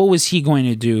was he going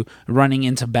to do running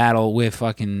into battle with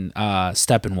fucking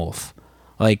Steppenwolf?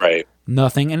 Like,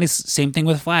 nothing. And it's the same thing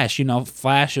with Flash.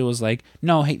 Flash, it was like,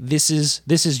 no, hey, this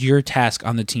is your task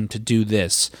on the team to do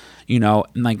this, and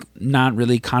like not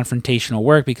really confrontational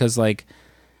work, because like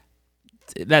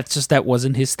that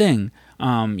wasn't his thing.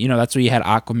 That's what you had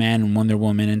Aquaman and Wonder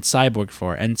Woman and Cyborg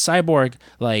for. And Cyborg,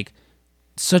 like,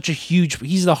 such a huge,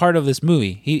 he's the heart of this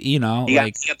movie. He got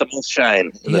the most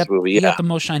shine in this movie. He got the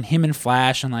most shine, him and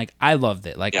Flash, and like I loved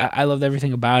it. Like, I loved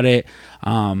everything about it.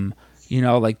 I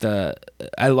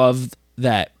loved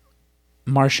that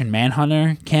Martian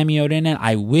Manhunter cameoed in it.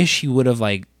 I wish he would have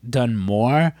like done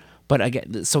more. But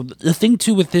again, so the thing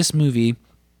too with this movie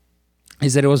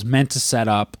is that it was meant to set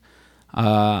up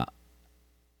like,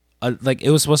 it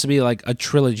was supposed to be like a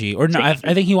trilogy, or no, I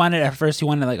think he wanted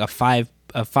like a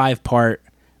 5-part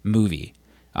movie,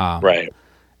 right?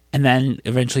 And then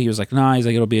eventually he was like, no, he's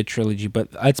like, it'll be a trilogy. But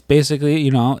it's basically,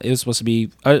 it was supposed to be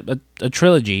a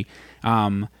trilogy,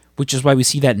 which is why we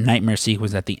see that nightmare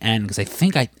sequence at the end. Because I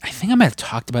think I might have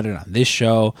talked about it on this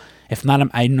show. If not,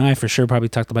 I know I for sure probably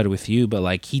talked about it with you. But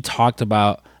like he talked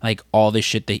about like all the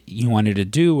shit that he wanted to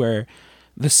do, where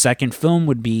the second film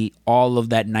would be all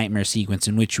of that nightmare sequence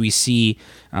in which we see,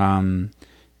 fucking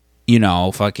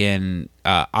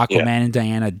Aquaman and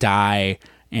Diana die,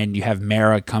 and you have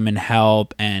Mera come and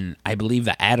help, and I believe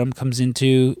the Atom comes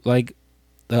into like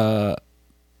the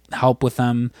help with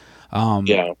them.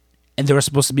 And there was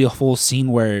supposed to be a whole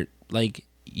scene where like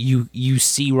you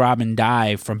see Robin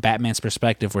die from Batman's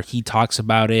perspective, where he talks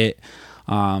about it.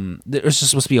 There's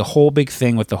just supposed to be a whole big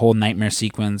thing with the whole nightmare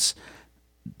sequence.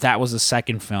 That was the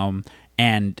second film,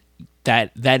 and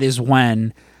that is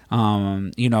when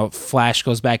Flash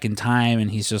goes back in time,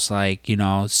 and he's just like,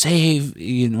 save,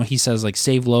 he says like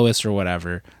save Lois or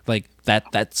whatever. Like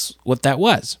that's what that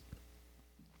was.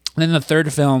 And then the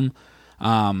third film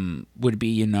would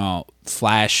be,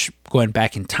 Flash going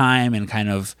back in time and kind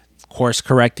of course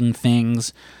correcting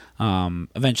things.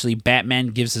 Eventually Batman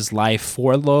gives his life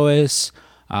for Lois.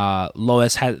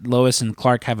 Lois and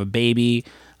Clark have a baby.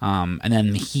 And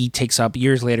then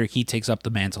years later, he takes up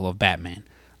the mantle of Batman.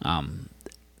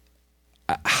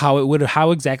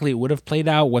 How exactly it would have played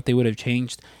out, what they would have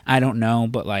changed, I don't know,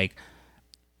 but like,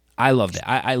 I loved it.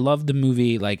 I loved the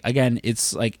movie. Like, again,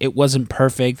 it's like, it wasn't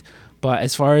perfect, but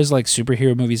as far as like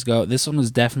superhero movies go, this one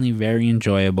was definitely very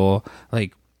enjoyable.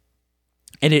 Like,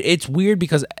 and it's weird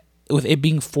because with it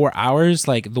being 4 hours,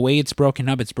 like the way it's broken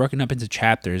up into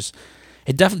chapters.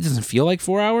 It definitely doesn't feel like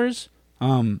 4 hours.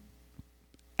 It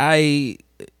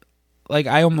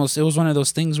was one of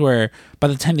those things where by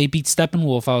the time they beat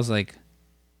Steppenwolf, I was like,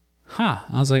 I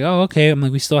was like, oh, okay. I'm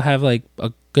like, we still have like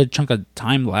a good chunk of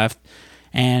time left.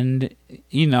 And,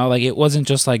 like it wasn't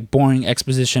just like boring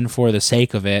exposition for the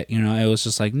sake of it. It was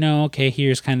just like, no, okay,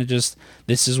 here's kind of just,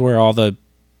 this is where all the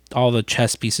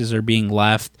chess pieces are being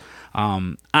left.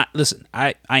 I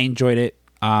enjoyed it.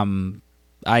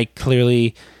 I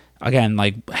clearly, again,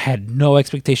 like had no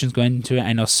expectations going into it.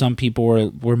 I know some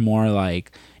people were more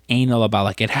like anal about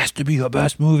like, it has to be the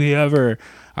best movie ever.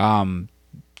 And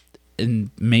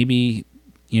maybe,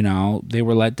 they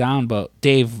were let down. But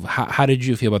Dave, how did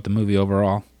you feel about the movie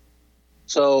overall?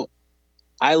 So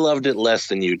I loved it less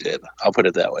than you did. I'll put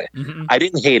it that way. Mm-hmm. I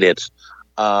didn't hate it.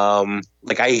 I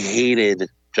hated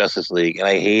Justice League and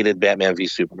I hated Batman v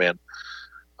Superman.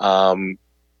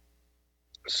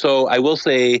 So I will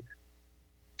say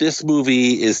this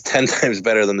movie is 10 times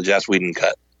better than the Joss Whedon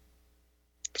cut.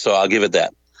 So I'll give it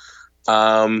that.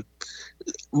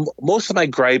 Most of my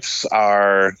gripes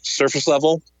are surface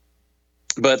level,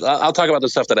 but I'll talk about the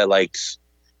stuff that I liked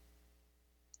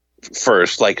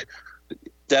first. Like,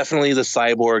 definitely the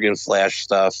Cyborg and Flash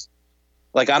stuff.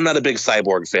 Like, I'm not a big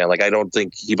Cyborg fan. Like, I don't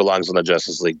think he belongs in the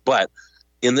Justice League. But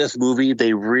in this movie,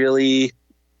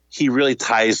 he really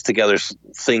ties together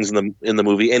things in the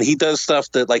movie, and he does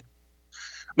stuff that, like,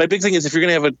 my big thing is if you're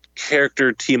going to have a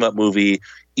character team up movie,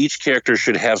 each character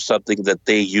should have something that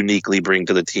they uniquely bring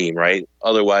to the team, right?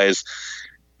 Otherwise,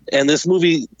 and this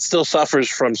movie still suffers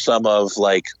from some of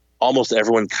like almost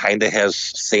everyone kind of has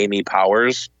samey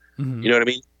powers. Mm-hmm. You know what I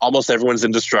mean? Almost everyone's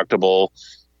indestructible,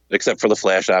 except for the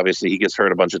Flash. Obviously, he gets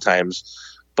hurt a bunch of times,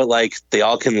 but like they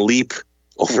all can leap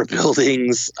over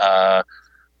buildings.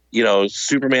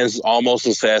 Superman's almost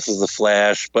as fast as the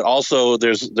Flash, but also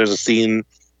there's a scene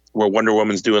where Wonder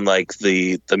Woman's doing like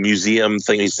the museum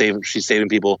thing. She's saving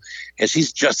people, and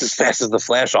she's just as fast as the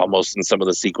Flash almost in some of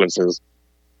the sequences.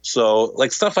 So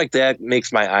like stuff like that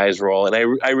makes my eyes roll. And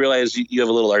I realize you have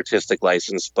a little artistic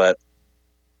license, but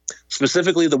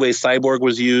specifically the way Cyborg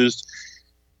was used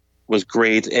was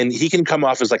great. And he can come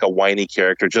off as like a whiny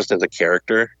character, just as a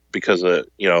character because of,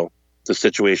 the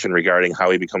situation regarding how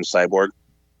he becomes Cyborg.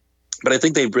 But I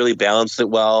think they've really balanced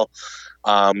it well.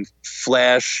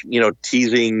 Flash,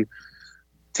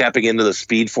 tapping into the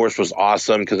Speed Force was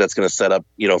awesome because that's going to set up,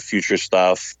 future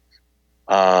stuff.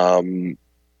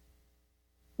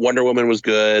 Wonder Woman was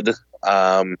good.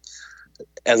 As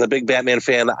a big Batman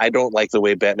fan, I don't like the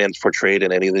way Batman's portrayed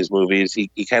in any of these movies.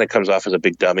 He kind of comes off as a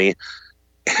big dummy.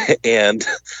 And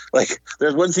like,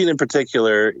 there's one scene in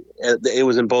particular, it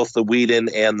was in both the Whedon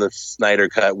and the Snyder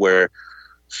cut, where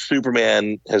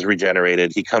Superman has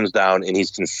regenerated. He comes down and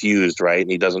he's confused, right? And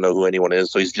he doesn't know who anyone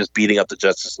is. So he's just beating up the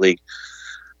Justice League.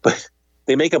 But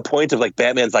they make a point of like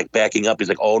Batman's like backing up. He's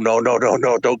like, oh, no,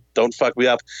 don't fuck me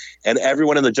up. And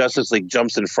everyone in the Justice League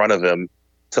jumps in front of him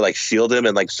to like shield him.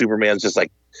 And like Superman's just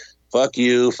like, fuck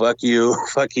you.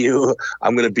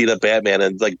 I'm going to beat up Batman.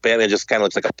 And like Batman just kind of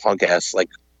looks like a punk ass, like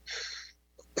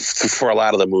for a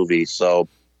lot of the movie. So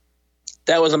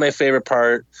that wasn't my favorite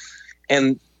part.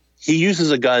 And he uses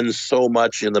a gun so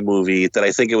much in the movie that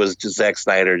I think it was just Zack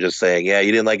Snyder just saying, yeah,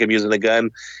 you didn't like him using a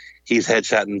gun. He's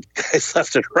headshotting guys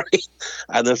left and right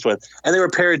on this one. And they were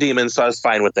parademons, so I was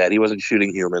fine with that. He wasn't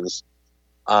shooting humans.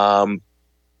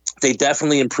 They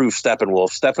definitely improved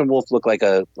Steppenwolf. Steppenwolf looked like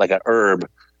a herb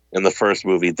in the first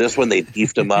movie. This one, they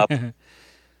beefed him up.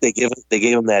 They gave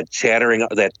him that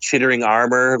chittering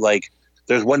armor. Like,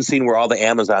 there's one scene where all the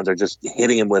Amazons are just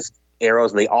hitting him with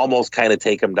arrows, and they almost kind of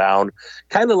take him down.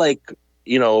 Kind of like,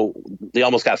 you know, they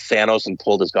almost got Thanos and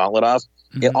pulled his gauntlet off.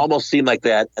 Mm-hmm. It almost seemed like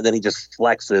that, and then he just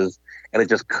flexes, and it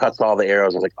just cuts all the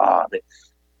arrows. I was like,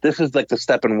 this is like the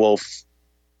Steppenwolf.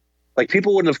 Like,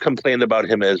 people wouldn't have complained about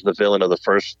him as the villain of the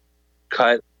first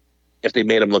cut if they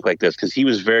made him look like this, because he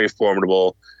was very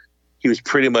formidable. He was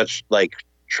pretty much like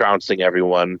trouncing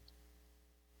everyone.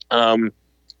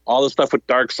 All the stuff with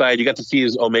Darkseid, you got to see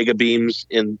his Omega beams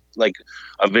in like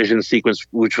a vision sequence,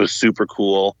 which was super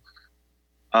cool.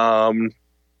 And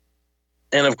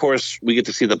of course, we get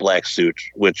to see the black suit,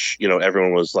 which, you know,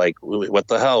 everyone was like, "What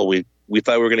the hell? We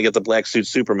thought we were going to get the black suit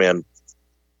Superman."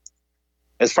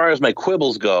 As far as my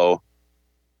quibbles go,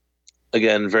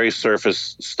 again, very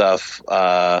surface stuff.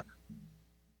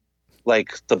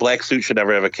 Like, the black suit should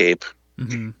never have a cape.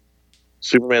 Mm-hmm.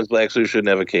 Superman's black suit shouldn't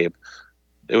have a cape.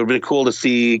 It would have been cool to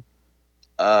see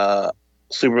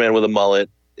Superman with a mullet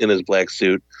in his black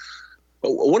suit.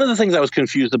 But one of the things I was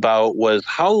confused about was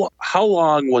how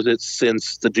long was it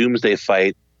since the Doomsday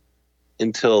fight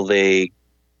until they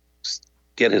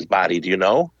get his body? Do you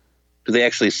know? Do they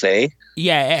actually say?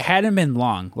 Yeah, it hadn't been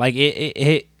long. Like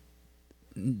it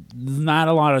not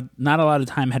a lot of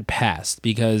time had passed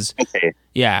because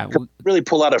yeah, really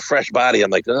pull out a fresh body.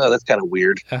 I'm like, oh, that's kind of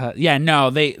weird. Yeah, no,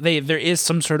 they there is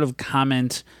some sort of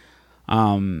comment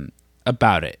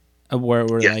about it where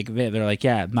we're like they're like,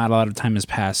 yeah, not a lot of time has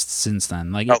passed since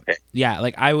then. Like, yeah,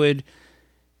 like I would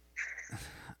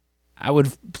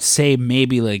say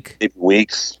maybe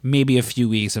weeks, maybe a few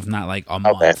weeks, if not like a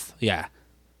month. Yeah.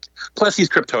 Plus, he's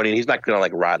Kryptonian. He's not going to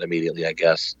like rot immediately, I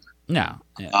guess. No.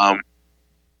 Yeah.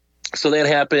 So that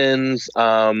happens.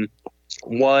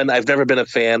 One, I've never been a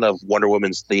fan of Wonder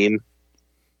Woman's theme.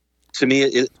 To me,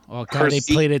 they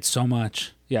played it so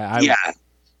much. Yeah.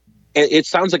 It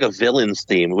sounds like a villain's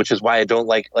theme, which is why I don't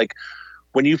like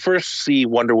when you first see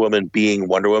Wonder Woman being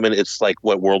Wonder Woman. It's like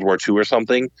World War II or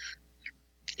something.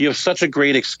 You have such a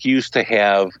great excuse to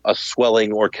have a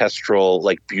swelling orchestral,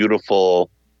 like beautiful.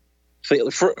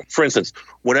 For instance,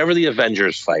 whenever the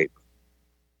Avengers fight,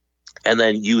 and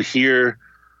then you hear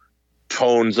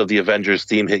tones of the Avengers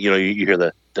theme hit, you know, you hear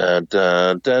the dun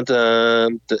dun dun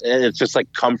dun, and it's just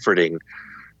like comforting,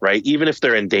 right? Even if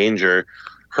they're in danger,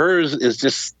 hers is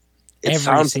just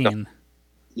sounds scene.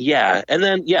 And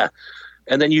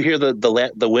then you hear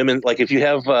the women, like if you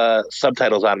have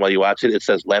subtitles on while you watch it, it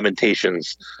says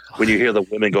Lamentations when you hear the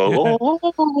women go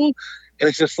oh. And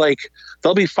it's just like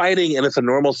they'll be fighting and it's a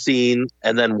normal scene,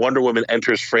 and then Wonder Woman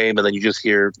enters frame, and then you just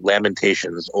hear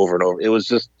Lamentations over and over.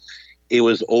 It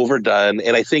was overdone,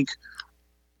 and I think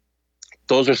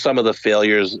those are some of the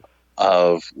failures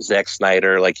of Zack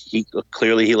Snyder. Like, he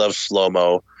loves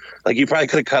slow-mo. Like, you probably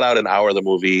could have cut out an hour of the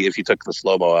movie if you took the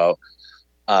slow-mo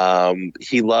out.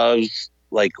 He loves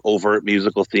like overt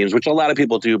musical themes, which a lot of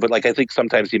people do, but like I think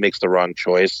sometimes he makes the wrong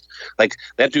choice. Like,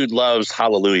 that dude loves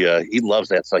Hallelujah. He loves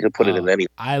that, so he'll put it in any.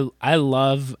 I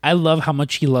love how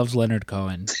much he loves Leonard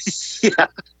Cohen. Yeah.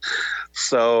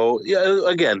 So yeah,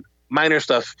 again, minor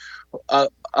stuff. A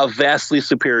vastly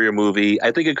superior movie.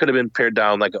 I think it could have been pared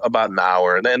down like about an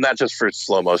hour, and not just for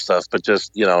slow-mo stuff, but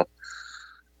just, you know.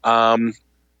 And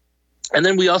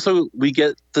then we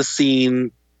get the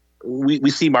scene. We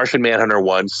see Martian Manhunter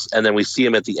once, and then we see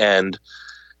him at the end,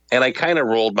 and I kind of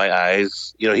rolled my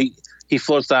eyes. You know, he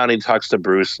floats down and he talks to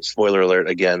Bruce. Spoiler alert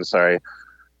again, sorry.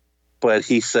 But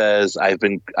he says, I've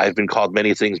been called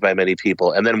many things by many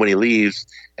people. And then when he leaves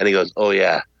and he goes, oh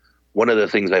yeah, one of the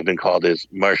things I've been called is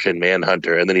Martian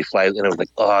Manhunter. And then he flies, and I was like,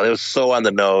 oh, that was so on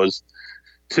the nose.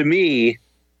 To me,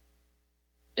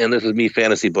 and this is me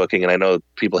fantasy booking, and I know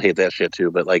people hate that shit too,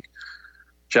 but like,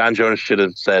 John Jones should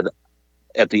have said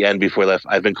at the end before he left,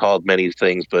 I've been called many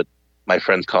things, but my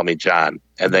friends call me John.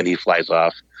 And then he flies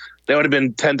off. That would have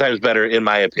been 10 times better, in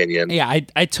my opinion. Yeah,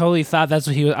 I totally thought that's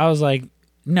what he was. I was like,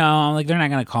 no, I'm like, they're not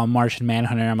going to call him Martian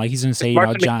Manhunter. I'm like, he's going to say, you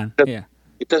know, John. Yeah.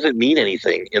 It doesn't mean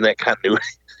anything in that continuity.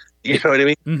 You know what I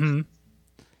mean? Mm-hmm.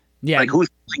 Yeah. Like, who's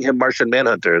calling him Martian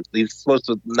Manhunter? He's supposed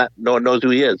to not, no one knows who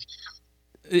he is.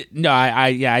 No,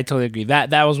 I totally agree.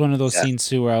 That was one of those scenes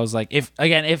too, where I was like, if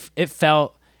it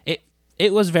felt,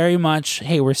 it was very much,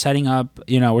 hey, we're setting up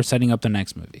the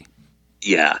next movie.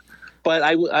 Yeah. But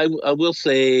I will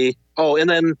say, oh, and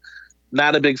then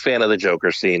not a big fan of the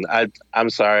Joker scene. I'm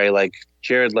sorry, like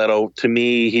Jared Leto, to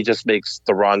me, he just makes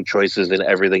the wrong choices in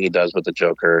everything he does with the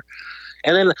Joker.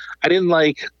 And then I didn't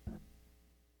like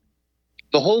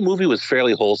the whole movie was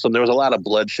fairly wholesome. There was a lot of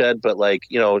bloodshed, but like,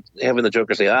 you know, having the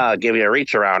Joker say, give you a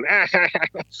reach around.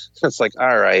 It's like,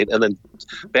 all right. And then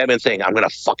Batman saying, I'm going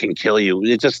to fucking kill you.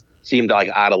 It just seemed like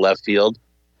out of left field.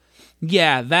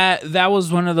 Yeah, that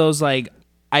was one of those, like,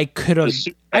 I could have,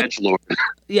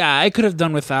 I could have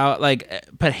done without, like,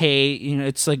 but hey, you know,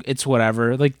 it's like, it's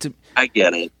whatever. Like, I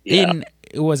get it. Yeah.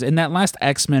 It was in that last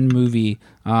X-Men movie,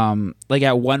 like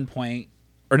at one point,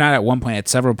 or not at one point, at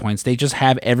several points, they just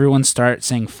have everyone start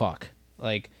saying fuck.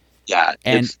 Like, yeah,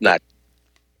 it's not.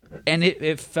 And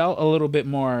it felt a little bit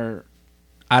more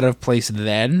out of place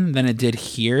then than it did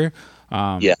here.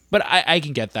 Yeah. But I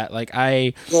can get that. Like,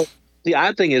 well, the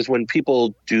odd thing is when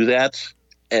people do that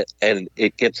and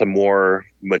it gets a more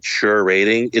mature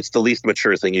rating, it's the least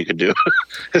mature thing you could do.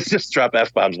 It's just drop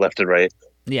F-bombs left and right.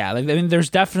 Yeah. Like, I mean, there's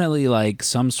definitely like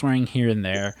some swearing here and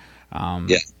there.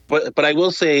 Yeah. But I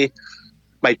will say,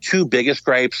 my two biggest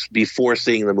gripes before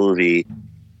seeing the movie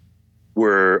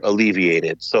were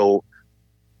alleviated. So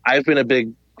I've been a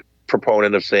big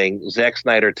proponent of saying Zack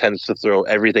Snyder tends to throw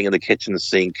everything in the kitchen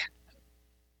sink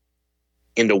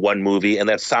into one movie. And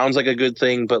that sounds like a good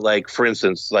thing. But like, for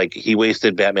instance, like he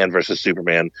wasted Batman versus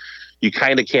Superman. You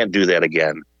kind of can't do that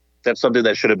again. That's something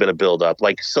that should have been a build up.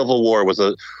 Like Civil War was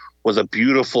a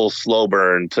beautiful slow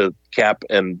burn to Cap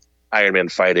and Iron Man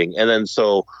fighting. And then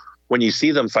so when you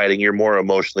see them fighting, you're more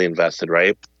emotionally invested,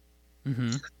 right?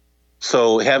 Mm-hmm.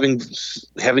 So having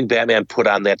Batman put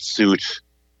on that suit,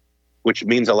 which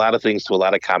means a lot of things to a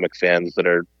lot of comic fans that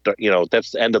are, you know,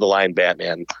 that's the end of the line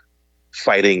Batman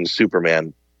fighting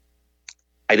Superman.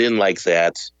 I didn't like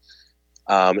that.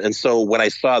 And so when I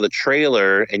saw the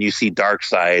trailer and you see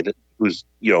Darkseid, who's,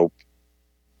 you know,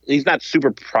 he's not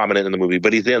super prominent in the movie,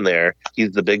 but he's in there.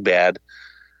 He's the big bad.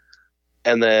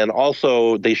 And then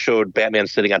also they showed Batman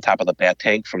sitting on top of the Bat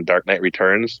Tank from Dark Knight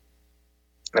Returns.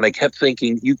 And I kept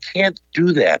thinking, you can't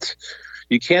do that.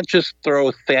 You can't just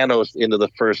throw Thanos into the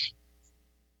first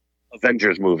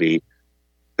Avengers movie.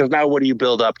 Because now what do you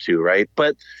build up to, right?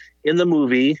 But in the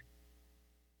movie,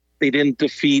 they didn't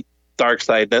defeat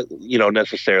Darkseid, you know,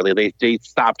 necessarily. They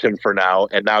stopped him for now,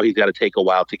 and now he's got to take a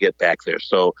while to get back there.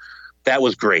 So that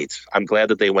was great. I'm glad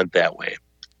that they went that way.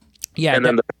 Yeah. And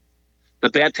then the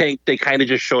Bat Tank, they kind of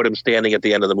just showed him standing at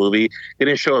the end of the movie. They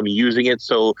didn't show him using it.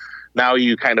 So now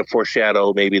you kind of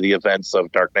foreshadow maybe the events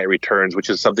of Dark Knight Returns, which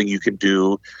is something you can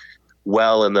do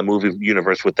well in the movie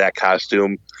universe with that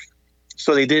costume.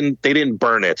 So they didn't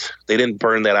burn it. They didn't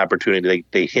burn that opportunity.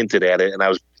 They hinted at it, and I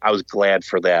was glad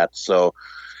for that. So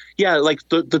yeah, like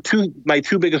my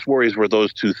two biggest worries were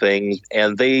those two things,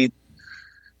 and they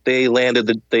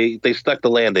stuck the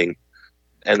landing.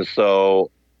 And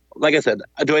so, like I said,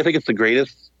 do I think it's the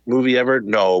greatest movie ever?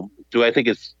 No. Do I think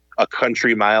it's a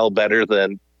country mile better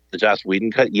than the Joss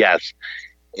Whedon cut? Yes.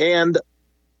 And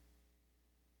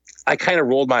I kind of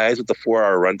rolled my eyes at the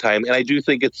 4-hour runtime, and I do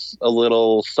think it's a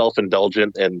little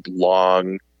self-indulgent and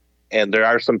long, and there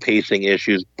are some pacing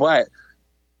issues, but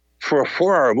for a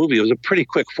 4-hour movie, it was a pretty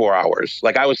quick 4 hours.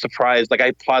 Like, I was surprised. Like,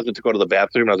 I paused it to go to the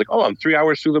bathroom, and I was like, oh, I'm 3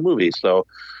 hours through the movie. So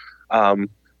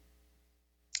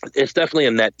it's definitely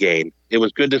a net gain. It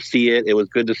was good to see it. It was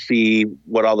good to see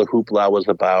what all the hoopla was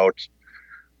about.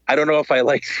 I don't know if I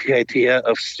liked the idea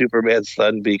of Superman's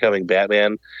son becoming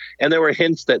Batman. And there were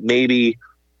hints that maybe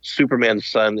Superman's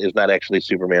son is not actually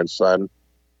Superman's son.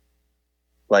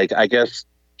 Like, I guess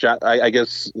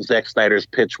Zack Snyder's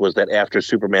pitch was that after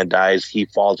Superman dies, he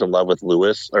falls in love with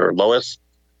Lois.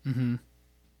 Mm-hmm.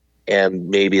 And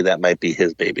maybe that might be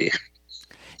his baby.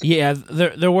 Yeah,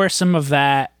 there were some of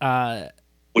that.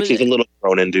 Which is a little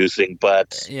groan-inducing,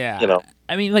 but, yeah. You know.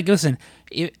 I mean, like, listen,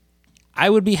 I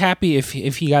would be happy if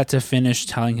he got to finish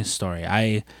telling his story.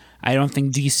 I don't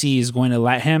think DC is going to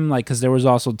let him, like, because there was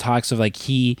also talks of, like,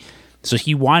 he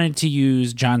wanted to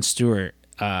use Jon Stewart,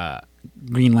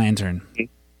 Green Lantern. Mm-hmm.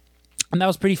 And that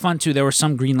was pretty fun, too. There were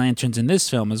some Green Lanterns in this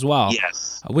film as well.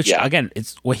 Yes. Which, again,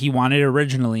 it's what he wanted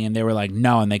originally, and they were like,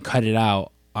 no, and they cut it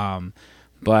out.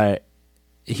 But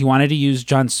he wanted to use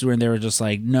Jon Stewart, and they were just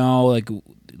like, no, like,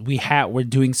 we're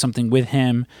doing something with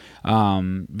him,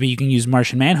 but you can use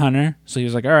Martian Manhunter. So he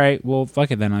was like, all right, well,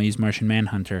 fuck it then, I'll use Martian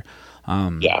Manhunter.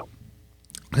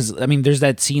 Because, I mean, there's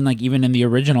that scene, like, even in the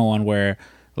original one where,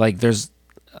 like, there's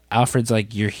Alfred's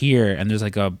like, you're here, and there's,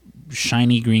 like, a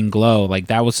shiny green glow. Like,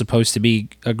 that was supposed to be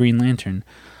a Green Lantern.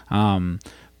 But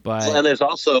and there's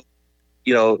also,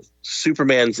 you know,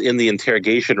 Superman's in the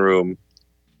interrogation room,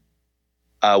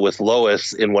 with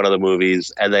Lois in one of the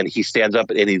movies, and then he stands up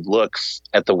and he looks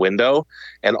at the window,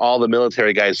 and all the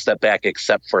military guys step back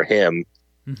except for him.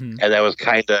 Mm-hmm. And that was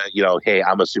kind of, hey,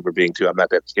 I'm a super being too. I'm not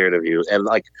that scared of you. And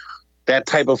like that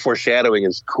type of foreshadowing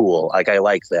is cool. Like I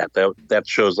like that. That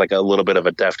shows like a little bit of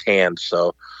a deft hand.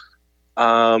 So,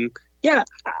 yeah,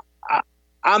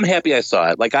 I'm happy I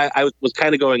saw it. Like I was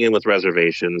kind of going in with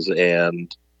reservations,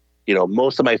 and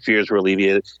most of my fears were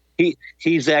alleviated.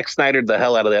 He Zack Snydered the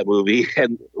hell out of that movie,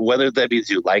 and whether that means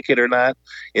you like it or not,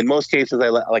 in most cases I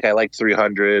liked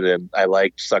 300 and I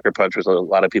liked Sucker Punch, which a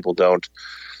lot of people don't.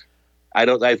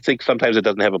 I think sometimes it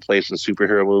doesn't have a place in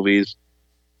superhero movies.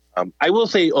 I will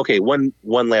say, okay, one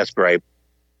last gripe.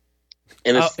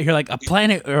 And you're like a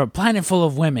planet full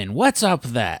of women. What's up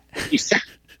with that?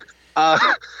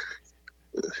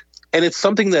 And it's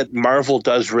something that Marvel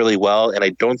does really well, and I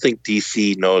don't think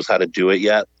DC knows how to do it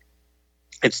yet.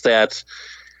 It's that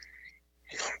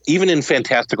even in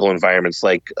fantastical environments,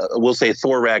 like we'll say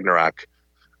Thor Ragnarok,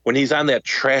 when he's on that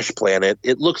trash planet,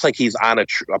 it looks like he's on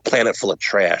a planet full of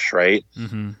trash, right?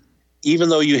 Mm-hmm. Even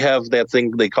though you have that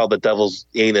thing they call the Devil's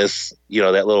Anus,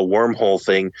 that little wormhole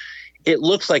thing, it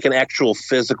looks like an actual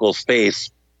physical space.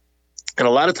 And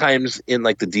a lot of times in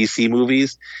like the DC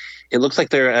movies, it looks like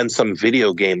they're on some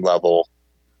video game level.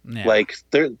 Yeah. Like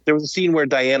there was a scene where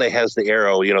Diana has the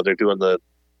arrow, they're doing the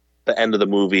end of the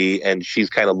movie, and she's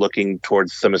kind of looking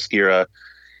towards Themyscira,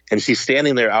 and she's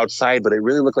standing there outside, but it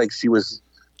really looked like she was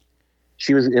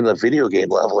in a video game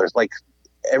level. It's like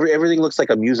everything looks like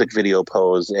a music video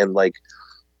pose, and like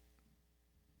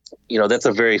that's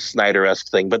a very Snyder-esque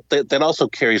thing, but that also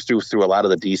carries through a lot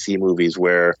of the DC movies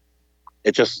where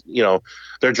it just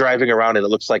they're driving around and it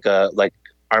looks like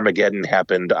Armageddon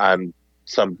happened on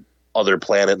some other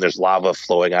planet and there's lava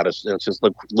flowing out of it. It just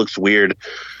looks weird.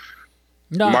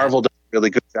 No. Marvel does a really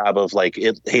good job of like,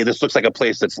 hey, this looks like a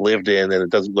place that's lived in, and it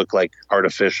doesn't look like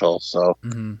artificial. So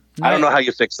I don't know how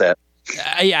you fix that.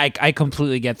 I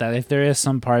completely get that. If there is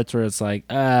some parts where it's like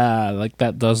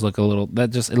that does look a little,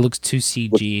 it looks too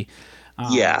CG.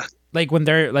 Yeah. Like when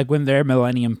they're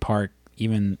Millennium Park,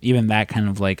 even that kind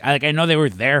of like I know they were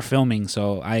there filming,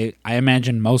 so I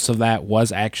imagine most of that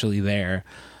was actually there.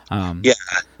 Yeah.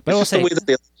 But just the way that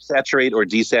they saturate or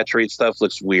desaturate stuff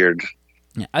looks weird.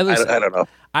 Yeah, I don't know.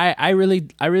 I really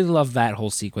love that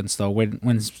whole sequence though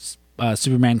when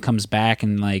Superman comes back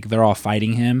and like they're all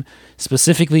fighting him,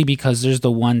 specifically because there's the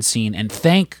one scene, and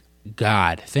thank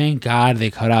God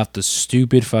they cut out the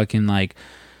stupid fucking like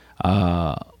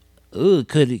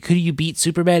could you beat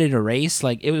Superman in a race?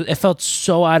 Like it felt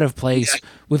so out of place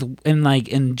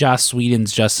in Joss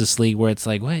Whedon's Justice League, where it's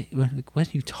like what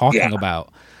are you talking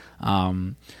about?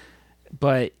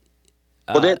 But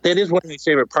that is one of my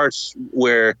favorite parts,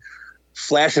 where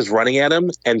Flash is running at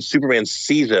him and Superman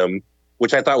sees him,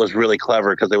 which I thought was really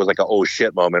clever because it was like a oh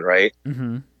shit moment, right?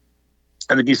 Mm-hmm.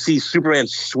 And then you see Superman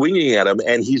swinging at him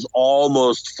and he's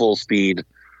almost full speed.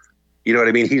 You know what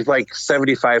I mean? He's like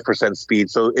 75% speed.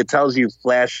 So it tells you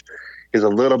Flash is a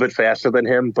little bit faster than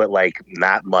him, but like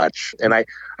not much. And I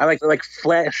like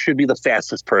Flash should be the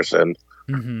fastest person.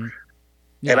 Mm-hmm.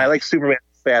 Yeah. And I like Superman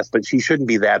fast, but he shouldn't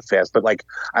be that fast. But like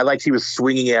I liked he was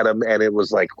swinging at him, and it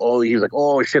was like, he was like,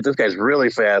 oh shit, this guy's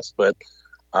really fast. But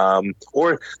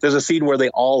or there's a scene where they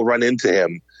all run into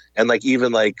him, and like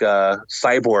even like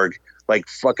Cyborg like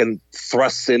fucking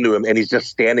thrusts into him, and he's just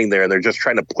standing there, and they're just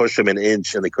trying to push him an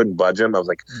inch, and they couldn't budge him. I was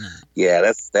like,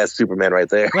 yeah, that's Superman right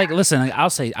there. Like, listen, like, I'll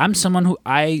say I'm someone who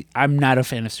I'm not a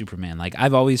fan of Superman. Like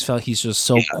I've always felt he's just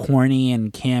so corny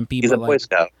and campy. He's a Boy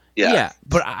Scout. Yeah,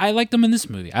 but I liked him in this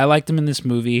movie.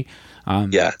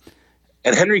 Yeah,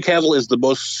 and Henry Cavill is the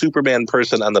most Superman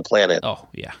person on the planet. Oh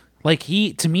yeah, like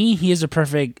to me, he is a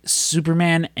perfect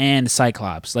Superman and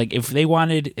Cyclops. Like if they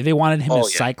wanted him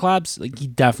as Cyclops, like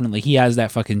he has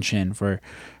that fucking chin for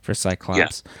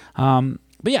Cyclops. Yeah.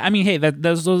 But yeah, I mean, hey,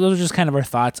 those are just kind of our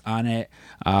thoughts on it.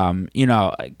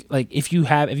 Like if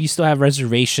you still have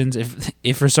reservations,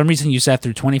 if for some reason you sat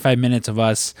through 25 minutes of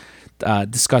us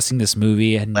discussing this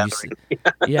movie and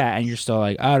and you're still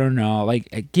like, I don't know,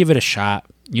 like give it a shot.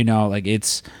 Like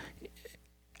it's.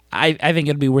 I think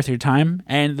it'll be worth your time,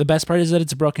 and the best part is that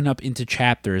it's broken up into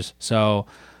chapters. So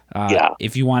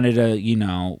if you wanted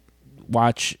to,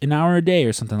 watch an hour a day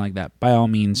or something like that, by all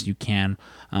means you can.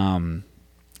 And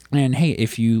hey,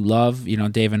 if you love,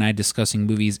 Dave and I discussing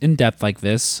movies in depth like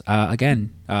this,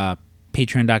 again,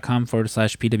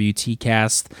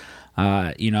 patreon.com/PWTcast.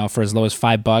 For as low as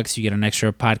 $5, you get an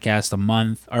extra podcast a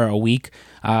month or a week,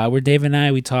 where Dave and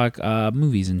I, we talk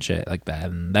movies and shit like that,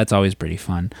 and that's always pretty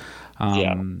fun.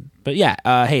 But yeah,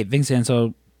 hey, thanks,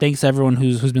 Ansel. thanks to everyone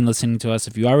who's been listening to us.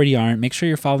 If you already aren't, make sure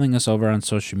you're following us over on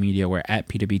social media. We're at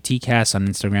PWTcast on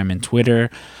Instagram and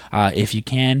Twitter. If you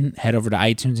can, head over to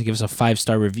iTunes and give us a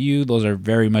 5-star review. Those are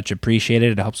very much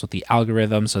appreciated. It helps with the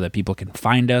algorithm so that people can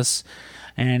find us.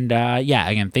 And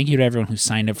again, thank you to everyone who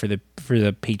signed up for the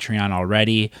Patreon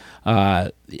already.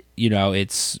 We're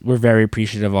very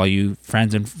appreciative of all you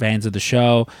friends and fans of the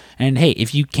show. And hey,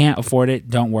 if you can't afford it,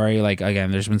 don't worry. Like,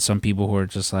 again, there's been some people who are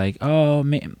just like, oh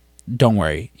man, don't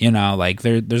worry.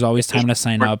 There's always time to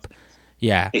sign up.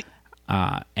 Yeah.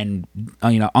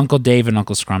 Uncle Dave and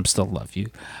Uncle Scrump still love you.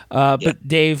 But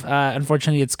Dave,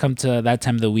 unfortunately, it's come to that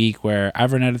time of the week where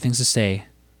I've run out of things to say.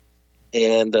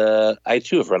 And I,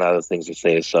 too, have run out of things to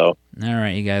say, so. All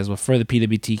right, you guys. Well, for the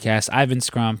PWT cast, I've been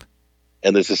Scrump.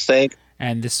 And this is Stank.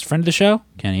 And this is friend of the show,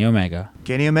 Kenny Omega.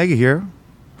 Kenny Omega here,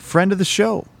 friend of the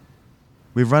show.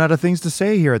 We've run out of things to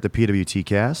say here at the PWT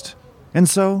cast, and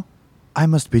so I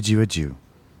must bid you adieu.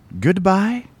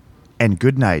 Goodbye and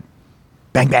good night.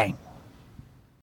 Bang, bang.